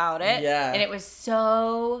vocal about it. Yeah. And it was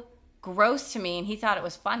so gross to me, and he thought it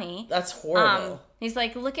was funny. That's horrible. He's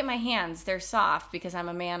like, look at my hands. They're soft because I'm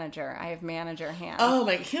a manager. I have manager hands. Oh,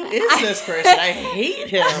 my, who is this person? I hate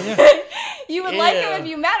him. You would like him if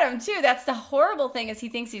you met him, too. That's the horrible thing is he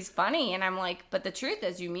thinks he's funny. And I'm like, but the truth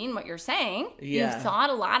is you mean what you're saying. Yeah. You've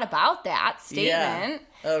thought a lot about that statement.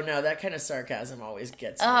 Yeah. Oh, no, that kind of sarcasm always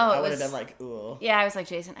gets me. Oh, I it would have was- been like, ooh. Yeah, I was like,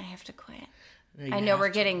 Jason, I have to quit. No, you I know have we're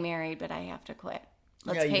to. getting married, but I have to quit.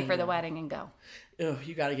 Let's Yeah, you pay don't for the know. wedding and go. Oh,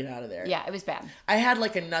 you got to get out of there. Yeah, it was bad. I had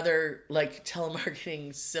another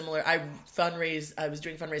telemarketing similar. I was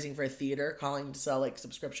doing fundraising for a theater, calling to sell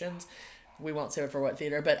subscriptions. We won't say for what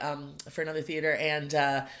theater, but for another theater, and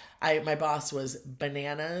my boss was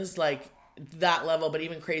bananas, that level, but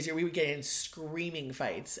even crazier. We would get in screaming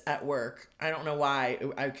fights at work. I don't know why.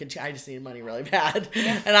 I just needed money really bad,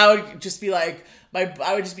 and I would just be I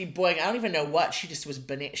would just be boiling. I don't even know what. She just was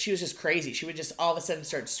she was just crazy. She would just all of a sudden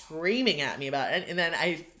start screaming at me about it, and then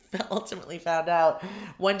I ultimately found out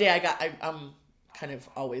one day I'm kind of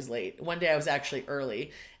always late. One day I was actually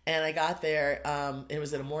early, and I got there. It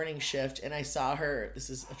was at a morning shift, and I saw her. This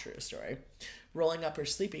is a true story. Rolling up her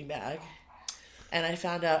sleeping bag. And I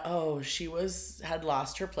found out, she had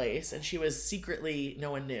lost her place, and she was secretly,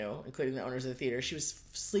 no one knew, including the owners of the theater. She was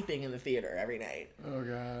sleeping in the theater every night. Oh,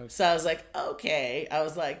 God. So I was like, okay. I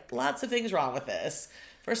was like, lots of things wrong with this.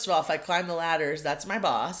 First of all, if I climb the ladders, that's my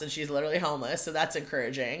boss, and she's literally homeless, so that's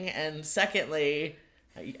encouraging. And secondly,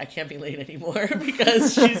 I can't be late anymore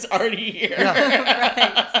because she's already here.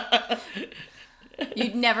 Right.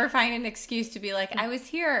 You'd never find an excuse to be like, I was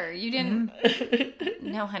here. You didn't.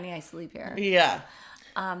 No, honey, I sleep here. Yeah.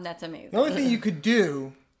 That's amazing. The only thing you could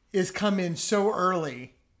do is come in so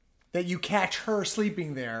early that you catch her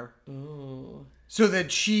sleeping there. Ooh. So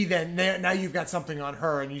that she now you've got something on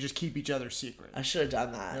her and you just keep each other's secret. I should have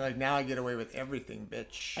done that. You're like, now I get away with everything,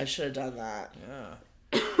 bitch. I should have done that. Yeah.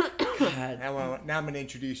 God. Now I'm going to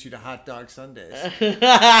introduce you to Hot Dog Sundays.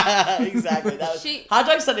 Exactly. That was, hot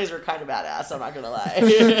dog Sundays were kind of badass. I'm not gonna lie.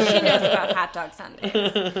 She knows about hot dog Sundays.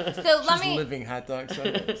 So let me. Living Hot Dog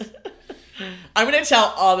Sundays. I'm gonna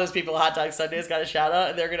tell all those people hot dog Sundays got a shout out,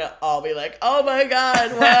 and they're gonna all be like, "Oh my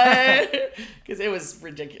god, what?" Because it was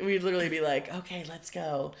ridiculous. We'd literally be like, "Okay, let's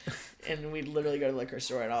go," and we'd literally go to the liquor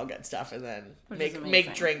store and all get stuff, and then Which is make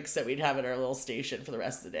amazing. drinks that we'd have at our little station for the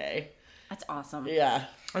rest of the day. That's awesome. Yeah.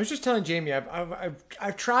 I was just telling Jamie,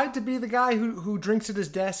 I've tried to be the guy who drinks at his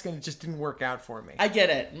desk, and it just didn't work out for me. I get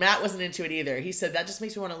it. Matt wasn't into it either. He said that just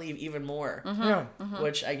makes me want to leave even more, Yeah.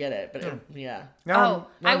 which I get it. But yeah. Now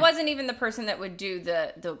I wasn't even the person that would do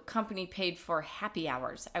the company paid for happy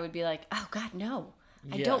hours. I would be like, oh God, no.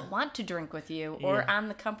 I Yeah. don't want to drink with you or Yeah. on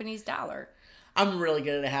the company's dollar. I'm really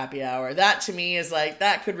good at a happy hour. That to me is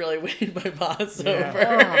that could really win my boss Yeah.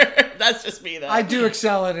 over. That's just me though. I do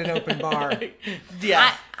excel at an open bar.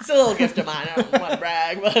 Yeah, it's a little gift of mine. I don't want to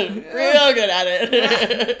brag, but I'm real good at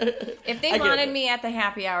it. If they I get wanted it. me at the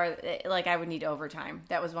happy hour, I would need overtime.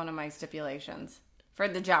 That was one of my stipulations for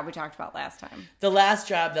the job we talked about last time. The last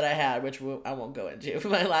job that I had, which I won't go into,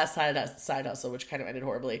 my last side hustle, which kind of ended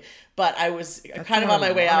horribly, but I was kind of the on my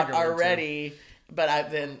one way I out wanna go into. already.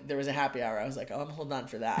 But then there was a happy hour. I was like, oh, I'm holding on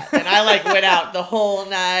for that. And I went out the whole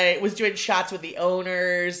night, was doing shots with the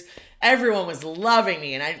owners. Everyone was loving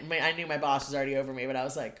me. And I knew my boss was already over me, but I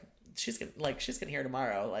was like, she's gonna hear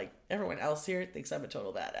tomorrow. Like everyone else here thinks I'm a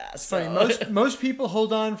total badass. So. Funny, most people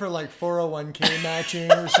hold on for 401k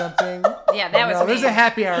matching or something. Yeah, that was me. There's a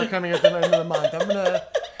happy hour coming at the end of the month. I'm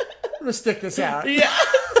gonna stick this out. Yeah,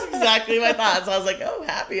 that's exactly my thoughts. I was like, oh,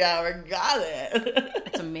 happy hour, got it.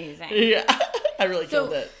 It's amazing. Yeah, I really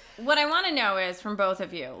killed it. What I want to know is from both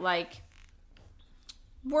of you,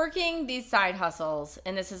 working these side hustles,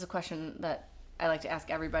 and this is a question that I like to ask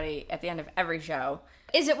everybody at the end of every show.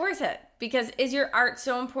 Is it worth it? Because is your art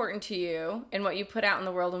so important to you and what you put out in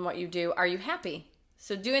the world and what you do? Are you happy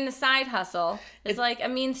So doing the side hustle is like a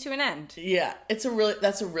means to an end. Yeah, that's a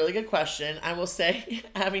really good question. I will say,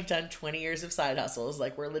 having done 20 years of side hustles,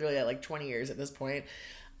 like we're literally at like 20 years at this point.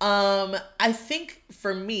 I think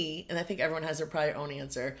for me, and I think everyone has their probably own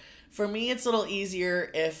answer. For me, it's a little easier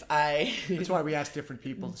if I. That's why we ask different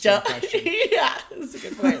people the same question. Yeah, that's a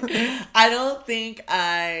good point. I don't think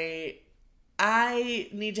I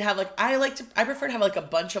need to have like I prefer to have like a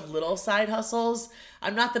bunch of little side hustles.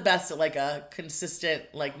 I'm not the best at like a consistent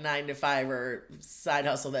like 9 to 5 or side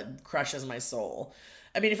hustle that crushes my soul.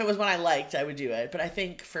 I mean, if it was one I liked, I would do it. But I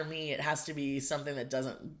think for me, it has to be something that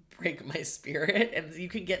doesn't break my spirit, and you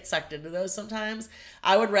can get sucked into those sometimes.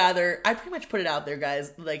 I pretty much put it out there,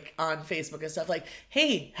 guys, like on Facebook and stuff, like,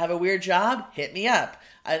 hey, have a weird job? Hit me up.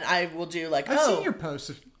 And I will do like, I've seen your posts.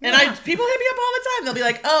 And people hit me up all the time. They'll be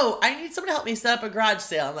like, oh, I need someone to help me set up a garage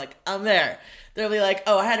sale. I'm like, I'm there. They'll be like,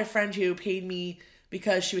 oh, I had a friend who paid me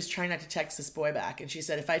because she was trying not to text this boy back. And she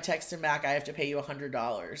said, if I text him back, I have to pay you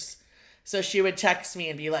 $100. So she would text me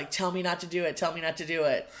and be like, tell me not to do it. Tell me not to do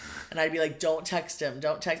it. And I'd be like, don't text him.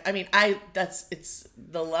 Don't text. I mean, it's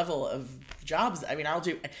the level of jobs. I mean,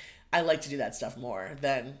 I like to do that stuff more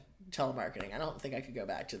than telemarketing. I don't think I could go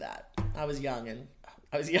back to that. I was young and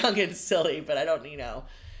silly, but I don't,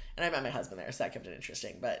 and I met my husband there, so that kept it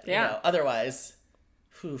interesting. But, otherwise,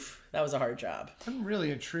 that was a hard job. I'm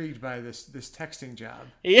really intrigued by this texting job.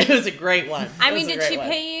 Yeah, it was a great one. I mean, did she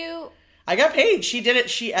pay you? I got paid. She did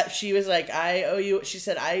it. She was like, I owe you. She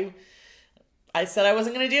said, I said I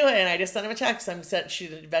wasn't going to do it, and I just sent him a text. She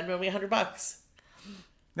Venmo me $100.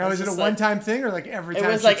 Now, is it a one-time thing or like every time? It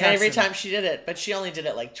was like every time she did it, but she only did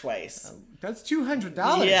it like twice. That's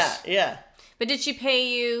 $200. Yeah. But did she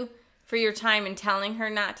pay you for your time in telling her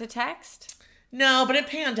not to text? No, but it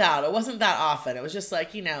panned out. It wasn't that often. It was just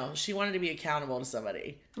like, she wanted to be accountable to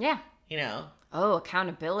somebody. Yeah. Oh,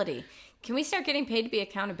 accountability. Can we start getting paid to be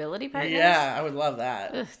accountability partners? Yeah, I would love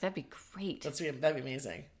that. Ugh, that'd be great. That'd be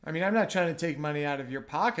amazing. I mean, I'm not trying to take money out of your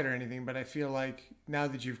pocket or anything, but I feel like now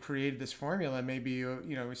that you've created this formula, maybe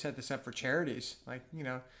we set this up for charities. Like,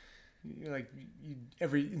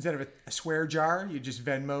 instead of a swear jar, you just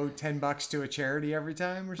Venmo $10 to a charity every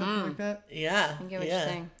time or something like that. Yeah, I get what you're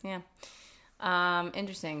saying. Yeah.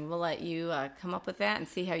 Interesting. We'll let you come up with that and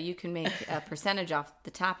see how you can make a percentage off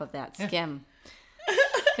the top of that skim.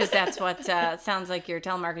 Because that's what sounds like your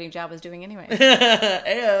telemarketing job was doing anyway.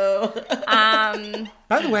 Ayo.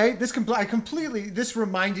 By the way, this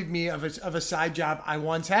reminded me of a side job I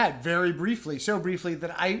once had, very briefly, so briefly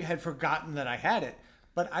that I had forgotten that I had it.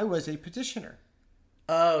 But I was a petitioner.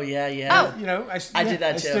 Oh, yeah. Oh. I did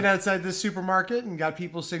that too. I stood outside the supermarket and got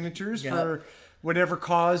people's signatures for whatever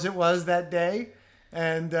cause it was that day.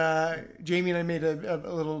 And Jamie and I made a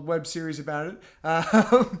little web series about it.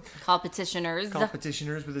 Called Petitioners. Called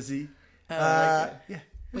Petitioners with a Z. Like yeah.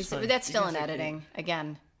 That's still in editing.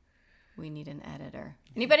 Again, we need an editor.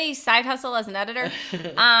 Anybody side hustle as an editor?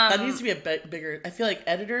 That needs to be a bit bigger. I feel like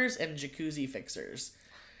editors and jacuzzi fixers.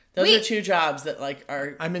 Those are two jobs that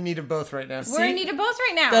are... I'm in need of both right now. We're in need of both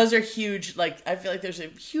right now. Those are huge. Like, I feel like there's a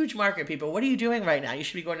huge market, people. What are you doing right now? You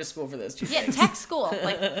should be going to school for those two things. Tech school.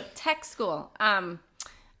 Tech school.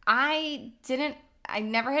 I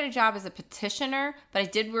never had a job as a petitioner, but I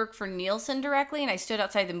did work for Nielsen directly, and I stood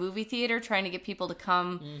outside the movie theater trying to get people to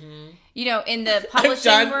come. Mm-hmm. In the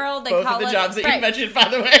publishing world, they both call of the it... jobs that you mentioned, by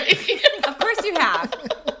the way. Of course you have.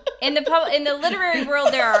 In the literary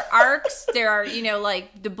world, there are arcs. There are,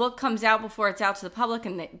 the book comes out before it's out to the public,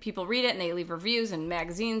 and people read it, and they leave reviews, and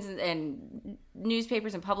magazines, and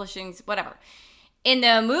newspapers, and publishings, whatever. In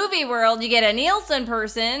the movie world, you get a Nielsen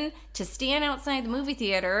person to stand outside the movie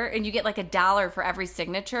theater, and you get like $1 for every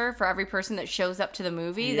signature for every person that shows up to the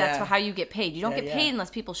movie. Yeah. That's how you get paid. You don't get paid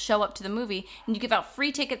unless people show up to the movie, and you give out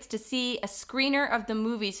free tickets to see a screener of the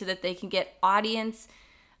movie so that they can get audience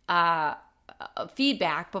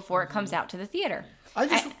feedback before it comes out to the theater.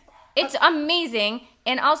 It's amazing.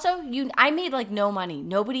 And also, I made like no money.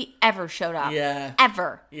 Nobody ever showed up. Yeah.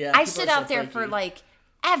 Ever. Yeah. I stood out there for like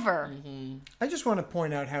ever. Mm-hmm. I just want to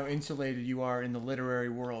point out how insulated you are in the literary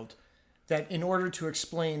world. That in order to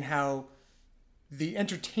explain how the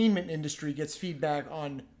entertainment industry gets feedback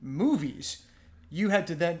on movies, you had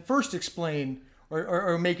to then first explain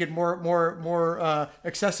or make it more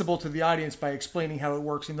accessible to the audience by explaining how it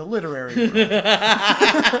works in the literary world.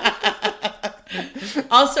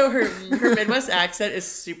 Also, her Midwest accent is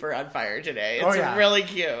super on fire today. It's really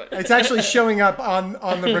cute. It's actually showing up on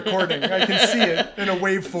the recording. I can see it in a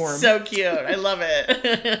waveform. So cute. I love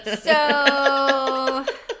it. So...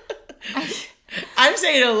 I'm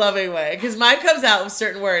saying it in a loving way, because mine comes out with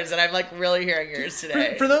certain words, and I'm like really hearing yours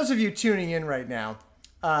today. For those of you tuning in right now,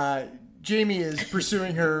 Jamie is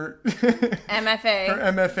pursuing her MFA. her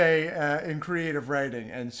MFA in creative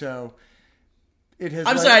writing, and so it has.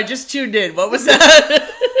 I'm sorry, I just tuned in. What was that?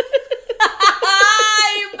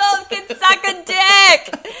 You both can suck a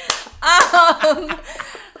dick. I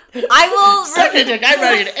will. Suck a dick. I'm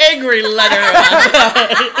writing an angry letter.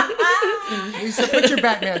 Lisa, put your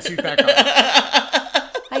Batman suit back on.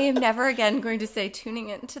 I am never again going to say tuning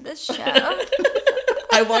into this show.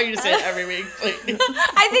 I want you to say it every week, please.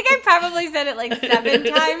 I think I probably said it like 7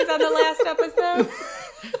 times on the last episode.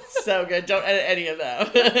 So good. Don't edit any of them.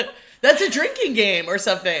 That's a drinking game or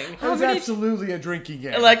something. That's absolutely a drinking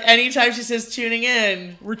game. Like anytime she says tuning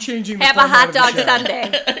in. We're changing the Have a format hot of the dog show.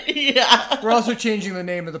 Sunday. Yeah. We're also changing the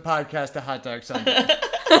name of the podcast to Hot Dog Sunday.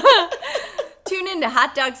 Tune in to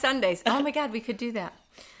Hot Dog Sundays. Oh my God, we could do that.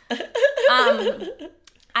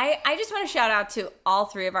 I just want to shout out to all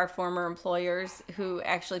 3 of our former employers who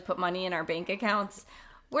actually put money in our bank accounts.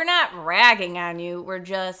 We're not ragging on you. We're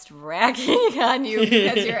just ragging on you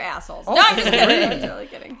because you're assholes. No, I'm just kidding. I'm totally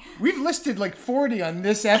kidding. We've listed like 40 on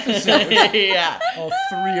this episode. Yeah. All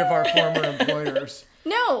 3 of our former employers.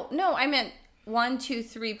 No, I meant 1, 2,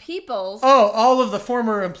 3 people's Oh, all of the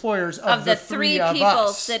former employers of the 3 of people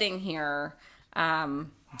us. sitting here. Now,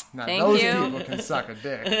 Thank those you. people can suck a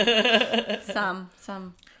dick. Some.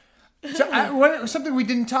 So something we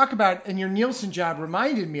didn't talk about, and your Nielsen job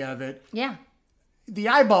reminded me of it. Yeah. The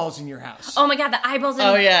eyeballs in your house. Oh my God, the eyeballs in.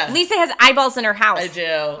 Oh, yeah. Lisa has eyeballs in her house. I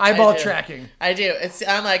do. Eyeball I do. tracking. I do.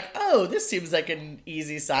 I'm like, oh, this seems like an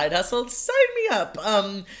easy side hustle. Sign me up.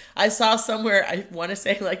 I saw somewhere, I want to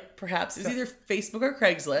say like perhaps it was either Facebook or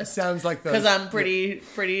Craigslist. Sounds like those. Because I'm pretty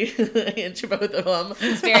into both of them.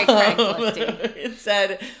 It's very Craigslisty. It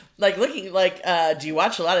said, like, looking like, do you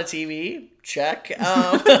watch a lot of TV? Check. We're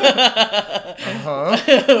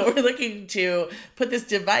looking to put this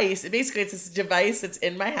device. Basically, it's this device that's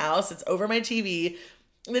in my house. It's over my TV.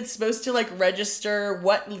 It's supposed to like register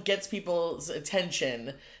what gets people's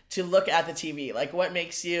attention to look at the TV. Like what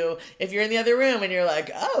makes you, if you're in the other room and you're like,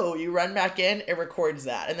 oh, you run back in, it records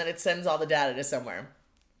that. And then it sends all the data to somewhere.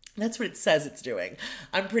 That's what it says it's doing.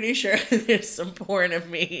 I'm pretty sure there's some porn of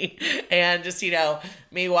me and just,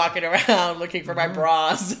 me walking around looking for my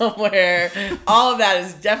bra somewhere. All of that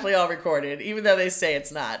is definitely all recorded, even though they say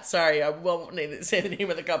it's not. Sorry, I won't say the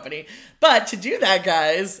name of the company. But to do that,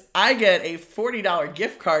 guys, I get a $40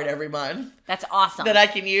 gift card every month. That's awesome. That I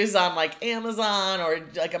can use on like Amazon or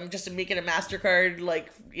like I'm just making a MasterCard.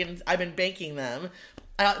 Like I've been banking them.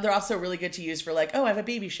 They're also really good to use for like, oh, I have a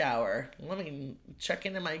baby shower. Let me check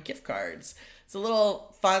into my gift cards. It's a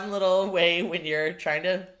little fun little way when you're trying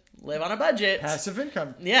to live on a budget. Passive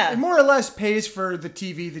income. Yeah. It more or less pays for the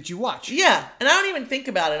TV that you watch. Yeah. And I don't even think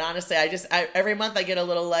about it, honestly. Every month I get a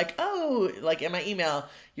little like, oh, like in my email,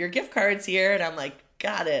 your gift card's here. And I'm like,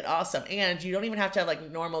 got it. Awesome. And you don't even have to have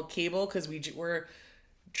like normal cable because we're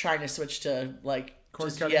trying to switch to like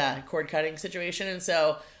Cord cutting. Yeah, cord cutting situation. And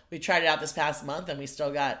so we tried it out this past month and we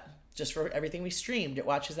still got, just for everything we streamed, it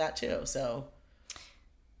watches that too. So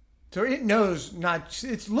it knows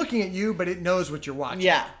it's looking at you, but it knows what you're watching.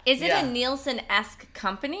 yeah. Is it yeah. a Nielsen-esque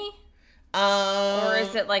company? Or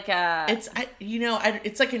is it like a... It's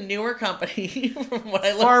like a newer company from what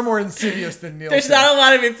I look. Far more insidious than Nielsen. There's not a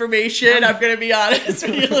lot of information, I'm going to be honest,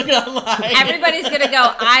 when you look online. Everybody's going to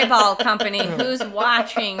go, eyeball company, who's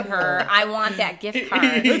watching her? I want that gift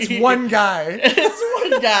card. It's one guy. It's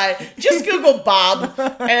one guy. Just Google Bob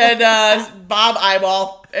and Bob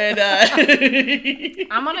Eyeball. And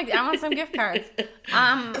I want some gift cards.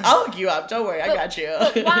 I'll hook you up. Don't worry, I got you.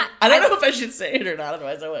 why- I don't know if I should say it or not,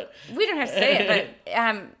 otherwise I would. We don't have to say it, but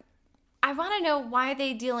I want to know why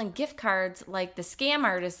they deal in gift cards like the scam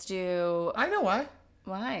artists do. I know why.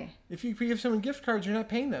 Why? If you give someone gift cards, you're not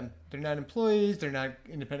paying them. They're not employees. They're not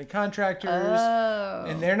independent contractors. Oh.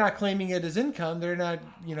 And they're not claiming it as income. They're not,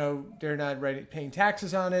 paying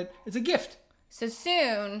taxes on it. It's a gift. So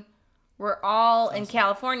soon, we're all in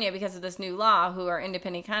California because of this new law who are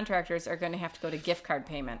independent contractors are going to have to go to gift card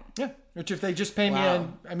payment. Yeah. Which if they just pay Wow.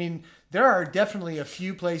 me in, there are definitely a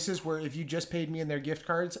few places where if you just paid me in their gift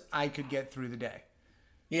cards, I could get through the day.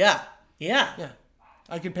 Yeah. Yeah. Yeah.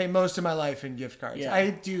 I could pay most of my life in gift cards. Yeah. I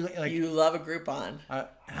do like. You love a Groupon.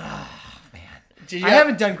 Did you I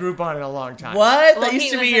haven't done Groupon in a long time. What? Well, that used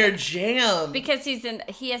he to be was your in- jam. Because Jason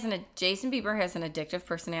Bieber has an addictive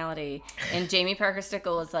personality, and Jamie Parker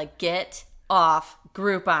Stickle was like, get off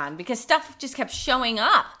Groupon, because stuff just kept showing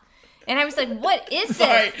up. And I was like, what is this?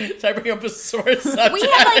 Sorry, did I bring up a sore subject? We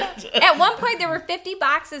had at one point there were 50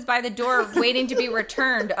 boxes by the door waiting to be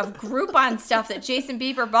returned of Groupon stuff that Jason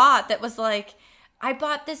Bieber bought that was like, I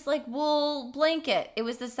bought this like wool blanket. It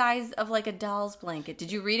was the size of like a doll's blanket.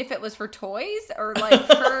 Did you read if it was for toys or like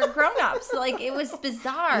for grown-ups? Like it was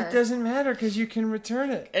bizarre. It doesn't matter because you can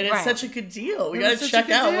return it. And it's Right. such a good deal. We It gotta was such a check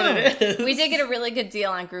good out what it is. We did get a really good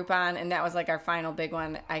deal on Groupon, and that was like our final big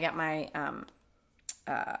one. I got my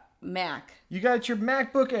Mac. You got your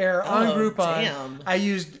MacBook Air on Oh, Groupon. damn. I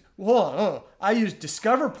used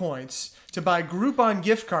Discover points to buy Groupon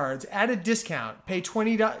gift cards at a discount. Pay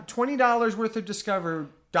 $20 worth of Discover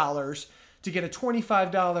dollars to get a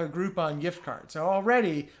 $25 Groupon gift card. So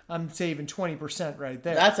already I'm saving 20% right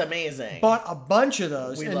there. That's amazing. Bought a bunch of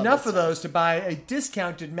those, We love enough that of those to buy a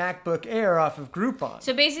discounted MacBook Air off of Groupon.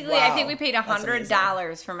 So basically, Wow. I think we paid That's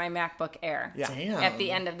 $100 for my MacBook Air. Yeah. Damn. At the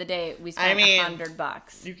end of the day, we I spent mean,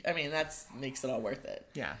 $100. I mean, that's makes it all worth it.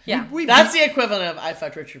 Yeah. Yeah. That's the equivalent of I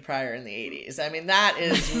fucked Richard Pryor in the 80s. I mean, that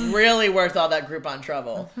is really worth all that Groupon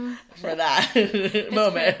trouble for that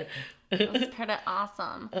moment. It's pretty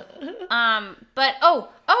awesome. But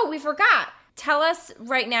we forgot. Tell us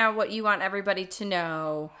right now what you want everybody to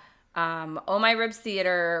know. Oh My Ribs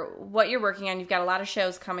Theater, what you're working on. You've got a lot of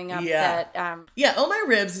shows coming up. Yeah. That Yeah, Oh My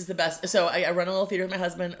Ribs is the best. So I run a little theater with my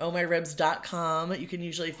husband, ohmyribs.com. You can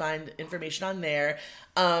usually find information on there.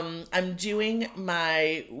 I'm doing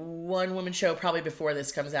my one-woman show probably before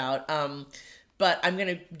this comes out. But I'm going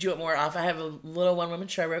to do it more off. I have a little one-woman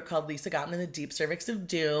show I wrote called Lisa Gottman and the Deep Cervix of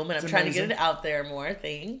Doom. And I'm trying to get it out there more.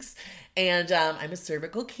 Thanks. And I'm a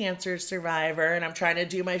cervical cancer survivor. And I'm trying to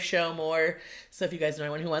do my show more. So if you guys know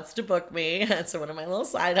anyone who wants to book me, that's one of my little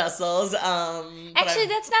side hustles. actually,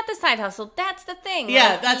 that's not the side hustle. That's the thing.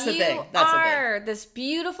 Yeah, that's the thing. That's the You thing. are this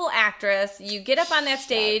beautiful actress. You get up on that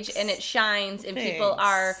stage Shucks. and it shines, and people Thanks.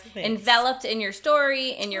 are Thanks. enveloped in your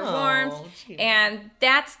story, in your Oh, warmth, gee. and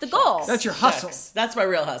that's the goal. That's your hustle. Shucks. That's my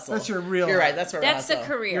real hustle. That's your real You're right. hustle. That's my real That's the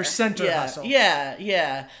hustle. career. Your center Yeah, hustle.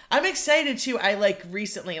 yeah. I'm excited too. I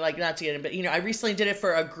recently, not to get in, but I recently did it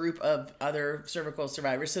for a group of other cervical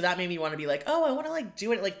survivors. So that made me want to be like, oh, I want to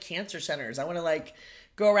do it at cancer centers. I want to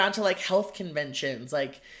go around to health conventions,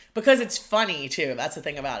 because it's funny too. That's the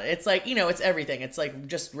thing about it. It's it's everything. It's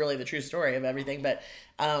just really the true story of everything. But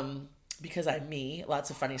because I'm me,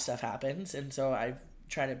 lots of funny stuff happens, and so I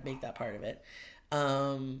try to make that part of it. I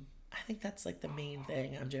think that's the main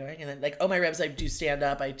thing I'm doing. And then Oh My Ribs, I do stand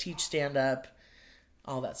up. I teach stand up.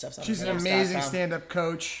 All that stuff's on She's an my ribs.com. amazing stand-up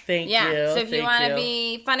coach. Thank you. So if you Thank want to you.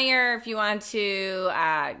 be funnier, if you want to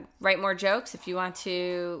write more jokes, if you want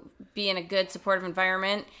to be in a good supportive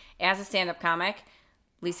environment as a stand-up comic,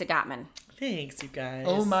 Lisa Gottman. Thanks, you guys.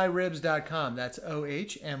 ohmyribs.com. That's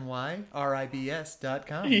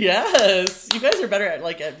ohmyribs.com. Yes, you guys are better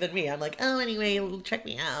at than me. I'm anyway, check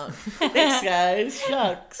me out. Thanks, guys.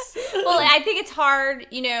 Shucks. Well, I think it's hard,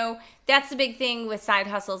 that's the big thing with side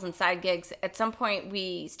hustles and side gigs. At some point,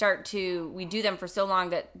 we do them for so long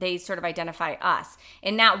that they sort of identify us.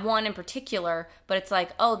 And not one in particular, but it's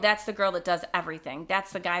oh, that's the girl that does everything.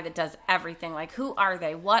 That's the guy that does everything. Who are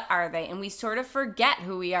they? What are they? And we sort of forget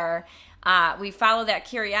who we are. We follow that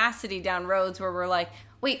curiosity down roads where we're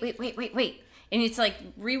wait. And it's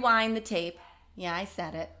rewind the tape. Yeah, I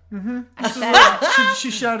said it. I said it. She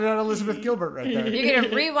shouted out Elizabeth Gilbert right there. You're going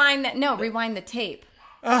to rewind that. No, rewind the tape.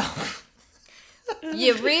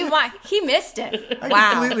 You rewind. He missed it.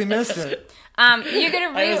 I completely missed it. You're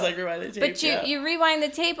going to I was rewind the tape. But you rewind the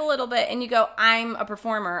tape a little bit and you go, I'm a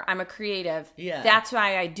performer. I'm a creative. Yeah. That's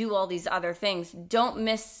why I do all these other things. Don't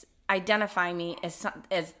misidentify me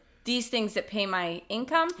as these things that pay my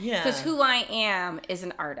income. Yeah. Because who I am is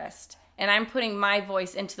an artist. And I'm putting my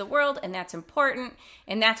voice into the world, and that's important.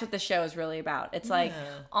 And that's what the show is really about. It's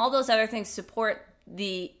all those other things support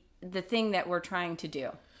the thing that we're trying to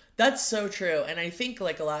do. That's so true. And I think a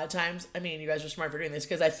lot of times, you guys are smart for doing this,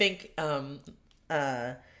 because I think when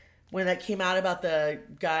that came out about the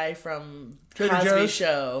guy from Trader Cosby Joe's?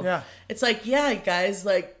 Show, Yeah. it's yeah, guys,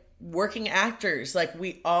 working actors,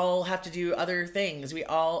 we all have to do other things. We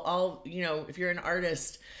all if you're an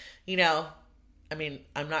artist, I'm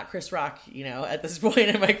not Chris Rock, at this point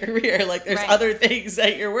in my career. There's Right. other things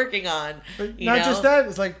that you're working on. But you not know? just that.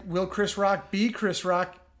 It's will Chris Rock be Chris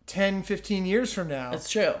Rock 10, 15 years from now? That's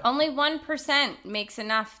true. Only 1% makes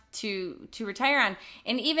enough to retire on.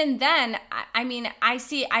 And even then,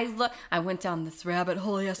 I went down this rabbit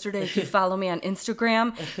hole yesterday, if you follow me on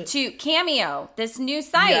Instagram, to Cameo, this new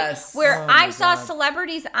site Yes. where Oh I my saw God.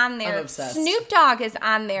 celebrities on there. I'm obsessed. Snoop Dogg is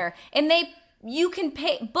on there. And they you can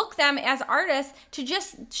book them as artists to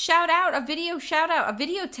just shout out a video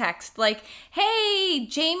text like, hey,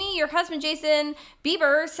 Jamie, your husband Jason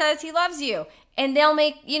Bieber says he loves you. And they'll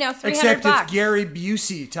make, $300. Except it's Gary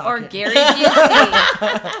Busey talking. Or Gary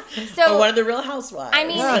Busey. So, or one of the Real Housewives. I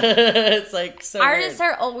mean, it's like so artists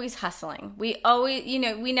weird. are always hustling. We always,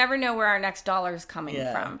 we never know where our next dollar is coming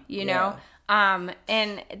from, know?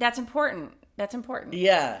 And that's important. That's important.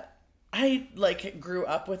 Yeah. I grew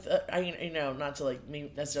up with not to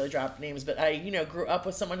necessarily drop names, but I grew up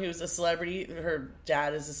with someone who's a celebrity. Her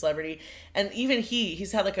dad is a celebrity, and even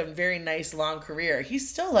he's had a very nice long career. He's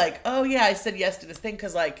still oh yeah, I said yes to this thing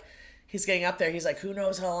because he's getting up there. He's like, who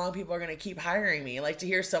knows how long people are going to keep hiring me? To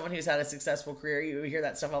hear someone who's had a successful career, you hear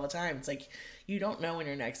that stuff all the time. It's you don't know when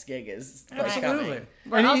your next gig is coming.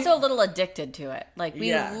 We're also a little addicted to it.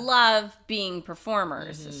 We love being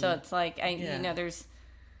performers, so it's there's.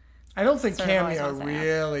 I don't think Cameo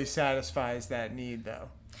really satisfies that need, though.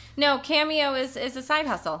 No, Cameo is a side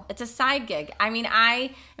hustle. It's a side gig. I mean,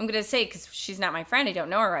 I am going to say, because she's not my friend, I don't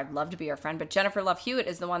know her, I'd love to be her friend, but Jennifer Love Hewitt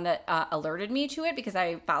is the one that alerted me to it because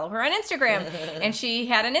I follow her on Instagram. And she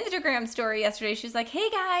had an Instagram story yesterday. She's like, hey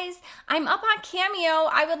guys, I'm up on Cameo.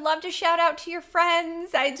 I would love to shout out to your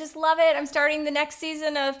friends. I just love it. I'm starting the next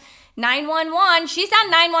season of 911. She's on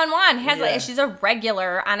 911. She's a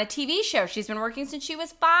regular on a TV show. She's been working since she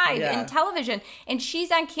was 5 in television, and she's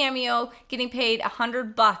on Cameo getting paid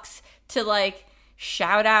 $100 to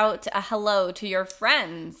shout out a hello to your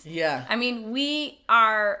friends. Yeah. I mean, we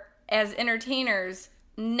are, as entertainers,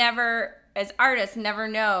 as artists, never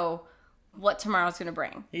know what tomorrow's going to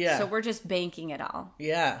bring. Yeah. So we're just banking it all.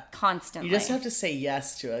 Yeah. Constantly. You just have to say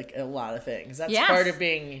yes to a lot of things. That's part of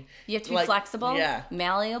being... You have to be flexible,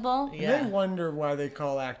 malleable. Yeah. I wonder why they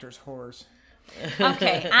call actors whores.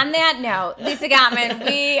 Okay, on that note, Lisa Gottman,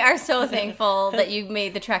 we are so thankful that you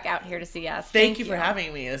made the trek out here to see us. Thank you for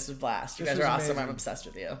having me. This was a blast. You guys are awesome. Amazing. I'm obsessed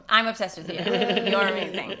with you. I'm obsessed with you. You're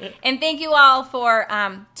amazing. And thank you all for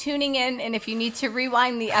tuning in. And if you need to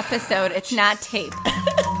rewind the episode, it's not tape.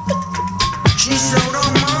 She showed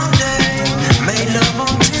on Monday, made love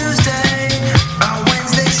on Tuesday. By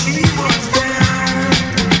Wednesday she was down.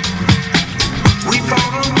 We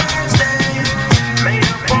fought on Thursday, made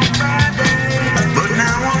up on Friday. But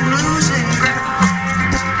now I'm losing ground.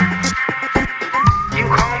 You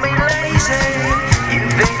call me lazy, you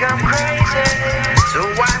think I'm crazy. So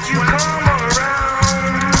why'd you come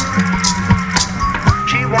around?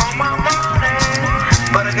 She want my money,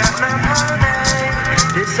 but I got no money.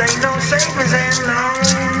 This ain't no savings and loan.